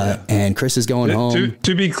 And Chris is going home.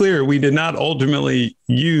 To be clear, we did not ultimately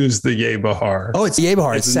use the Yebahar. Oh, it's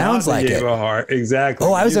Yebahar. It sounds like it. Yebahar, exactly.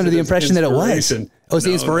 Oh, I was under the impression that it was. Oh, it's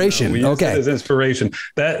the inspiration. We use it as inspiration.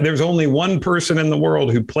 That there's only one person in the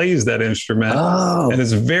world who plays that instrument, and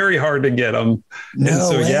it's very hard to get them.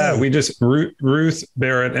 We just Ruth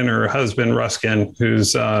Barrett and her husband Ruskin,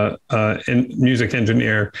 who's a music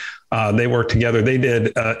engineer. They worked together. They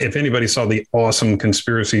did, if anybody saw the awesome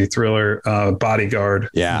conspiracy thriller Bodyguard,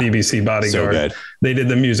 BBC Bodyguard, they did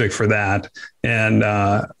the music for that. And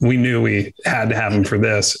we knew we had to have them for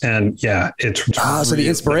this. And it's so the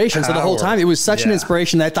inspiration. So the whole time it was such an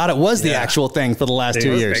inspiration that I thought it was the actual thing for the last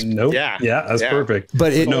 2 years. Nope. That's perfect.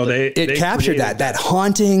 But it captured that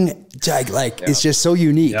haunting, like it's just so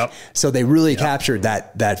unique. So they really captured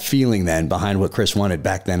that feeling then behind what Chris wanted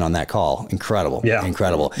back then on that call. Incredible.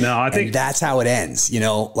 Incredible. No, I think that's how it ends, you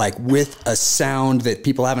know, like with a sound that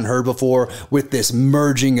people haven't heard before, with this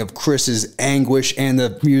merging of Chris's anguish and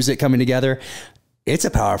the music coming together. It's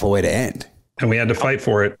a powerful way to end. And we had to fight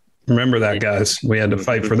for it. Remember that, guys. We had to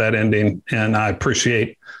fight for that ending. And I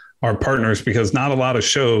appreciate our partners because not a lot of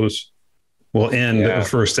shows will end a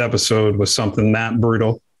first episode with something that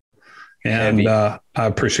brutal. And I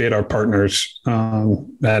appreciate our partners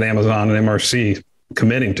at Amazon and MRC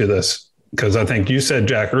committing to this. Because I think you said,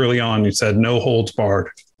 Jack, early on, you said no holds barred.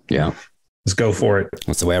 Yeah. Let's go for it.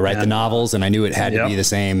 That's the way I write the novels. And I knew it had to be the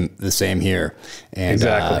same here. And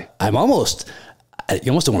exactly. You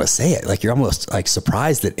almost don't want to say it. Like you're almost like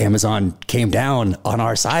surprised that Amazon came down on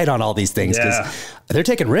our side on all these things because they're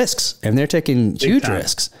taking risks and they're taking huge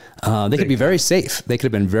risks. They could be very safe. They could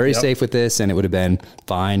have been very safe with this and it would have been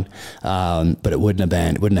fine. But it wouldn't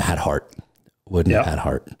have had heart. Wouldn't have had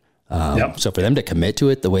heart. So for them to commit to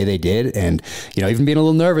it the way they did, and you know, even being a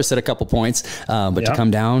little nervous at a couple points, but to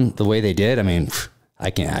come down the way they did, I mean,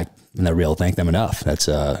 I never be able to thank them enough. That's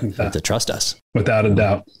to trust us without a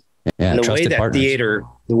doubt. Yeah, and the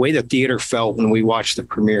way that theater felt when we watched the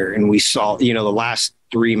premiere and we saw, you know, the last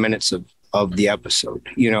 3 minutes of the episode,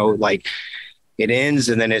 you know, like it ends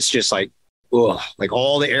and then it's just like, like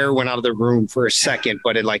all the air went out of the room for a second,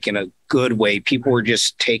 but in a good way. People were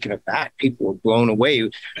just taken aback. People were blown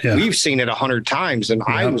away. Yeah. We've seen it 100 times and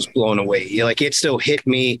I was blown away. Like it still hit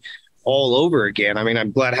me all over again. I mean,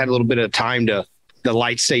 I'm glad I had a little bit of time to the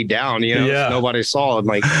lights stayed down, you know, Yeah. so nobody saw. I'm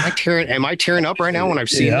like, am I tearing up right now when I've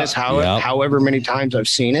seen this? However many times I've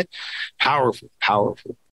seen it. Powerful.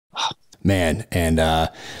 Man. And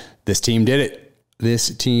this team did it.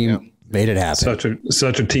 This team made it happen.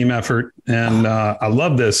 Such a team effort. And I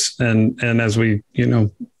love this. And as we,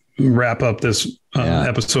 wrap up this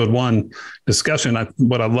episode 1 discussion,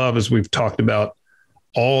 what I love is we've talked about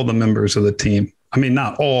all the members of the team. I mean,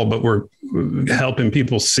 not all, but we're helping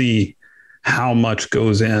people see how much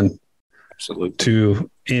goes in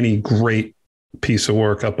to any great piece of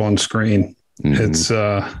work up on screen.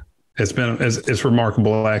 Mm-hmm. It's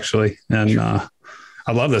remarkable, actually. And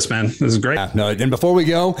I love this, man. This is great. And before we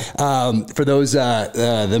go, for those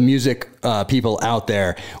the music people out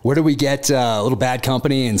there, where do we get Little Bad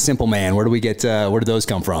Company and Simple Man? Where do we get? Where do those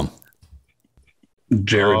come from?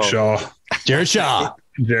 Jared Shaw. Shaw.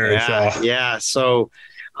 Yeah. So,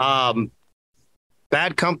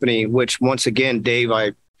 Bad Company, which once again, Dave,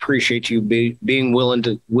 I appreciate you being willing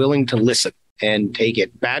to listen and take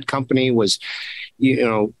it. Bad Company was,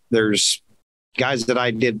 there's guys that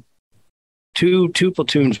I did two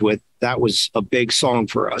platoons with. That was a big song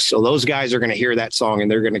for us. So those guys are going to hear that song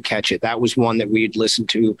and they're going to catch it. That was one that we'd listened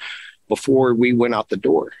to before we went out the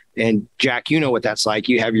door. And Jack, you know what that's like.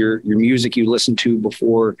 You have your music you listen to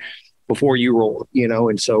before you roll,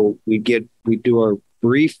 and so we'd do our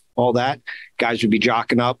brief, all that. Guys would be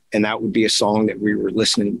jocking up, and that would be a song that we were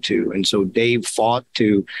listening to. And so Dave fought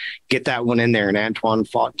to get that one in there, and Antoine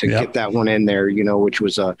fought to get that one in there, which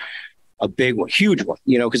was a big one, huge one,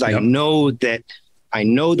 because I know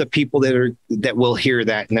the people that will hear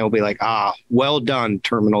that and they'll be like, well done,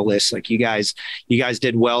 Terminal List. Like you guys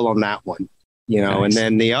did well on that one, nice. And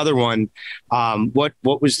then the other one, what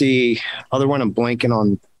was the other one? I'm blanking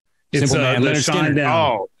on. It's Simple Man, the Shine Down.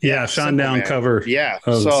 Oh, Shine Down Man. cover. Yeah.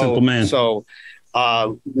 Of Simple Man. So,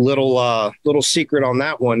 little secret on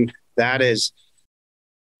that one. That is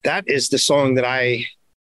the song that I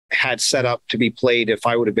had set up to be played if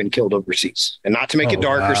I would have been killed overseas, and not to make it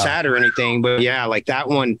dark or sad or anything, but like that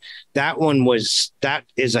one is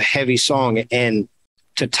a heavy song. And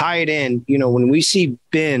to tie it in, when we see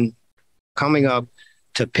Ben coming up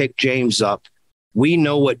to pick James up, we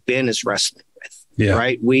know what Ben is wrestling with,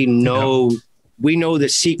 right? We know the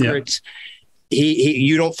secrets.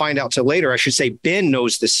 You don't find out till later. I should say Ben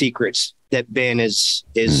knows the secrets that Ben is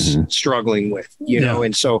struggling with,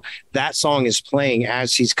 and so that song is playing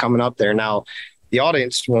as he's coming up there. Now, the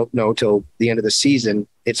audience won't know till the end of the season.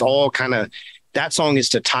 It's all that song is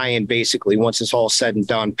to tie in basically once it's all said and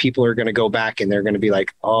done. People are going to go back and they're going to be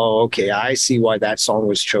like, oh, okay, I see why that song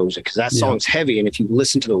was chosen, because that song's heavy. And if you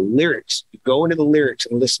listen to the lyrics, you go into the lyrics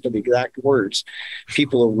and listen to the exact words,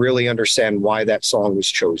 people will really understand why that song was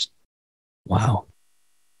chosen. Wow.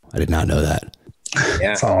 I did not know that. Yeah.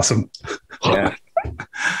 That's awesome. Yeah.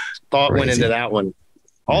 Thought went into that one.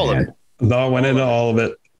 All of it. Thought went into all of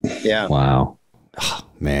it. Yeah. Wow. Oh,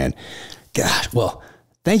 man. God. Well,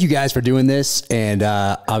 thank you guys for doing this. And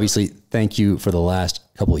obviously, thank you for the last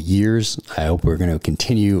couple of years. I hope we're going to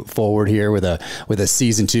continue forward here with a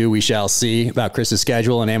season 2. We shall see about Chris's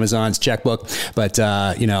schedule and Amazon's checkbook. But,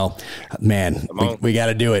 man, we got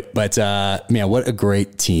to do it. But, man, what a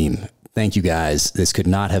great team. Thank you guys. This could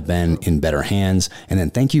not have been in better hands. And then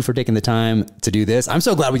thank you for taking the time to do this. I'm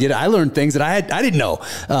so glad we did it. I learned things that I didn't know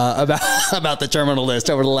about the Terminal List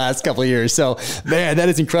over the last couple of years. So, man, that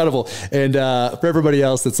is incredible. And for everybody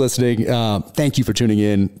else that's listening, thank you for tuning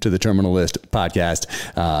in to the Terminal List podcast.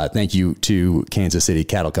 Thank you to Kansas City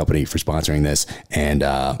Cattle Company for sponsoring this. And,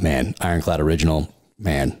 man, Ironclad Original,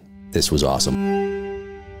 man, this was awesome.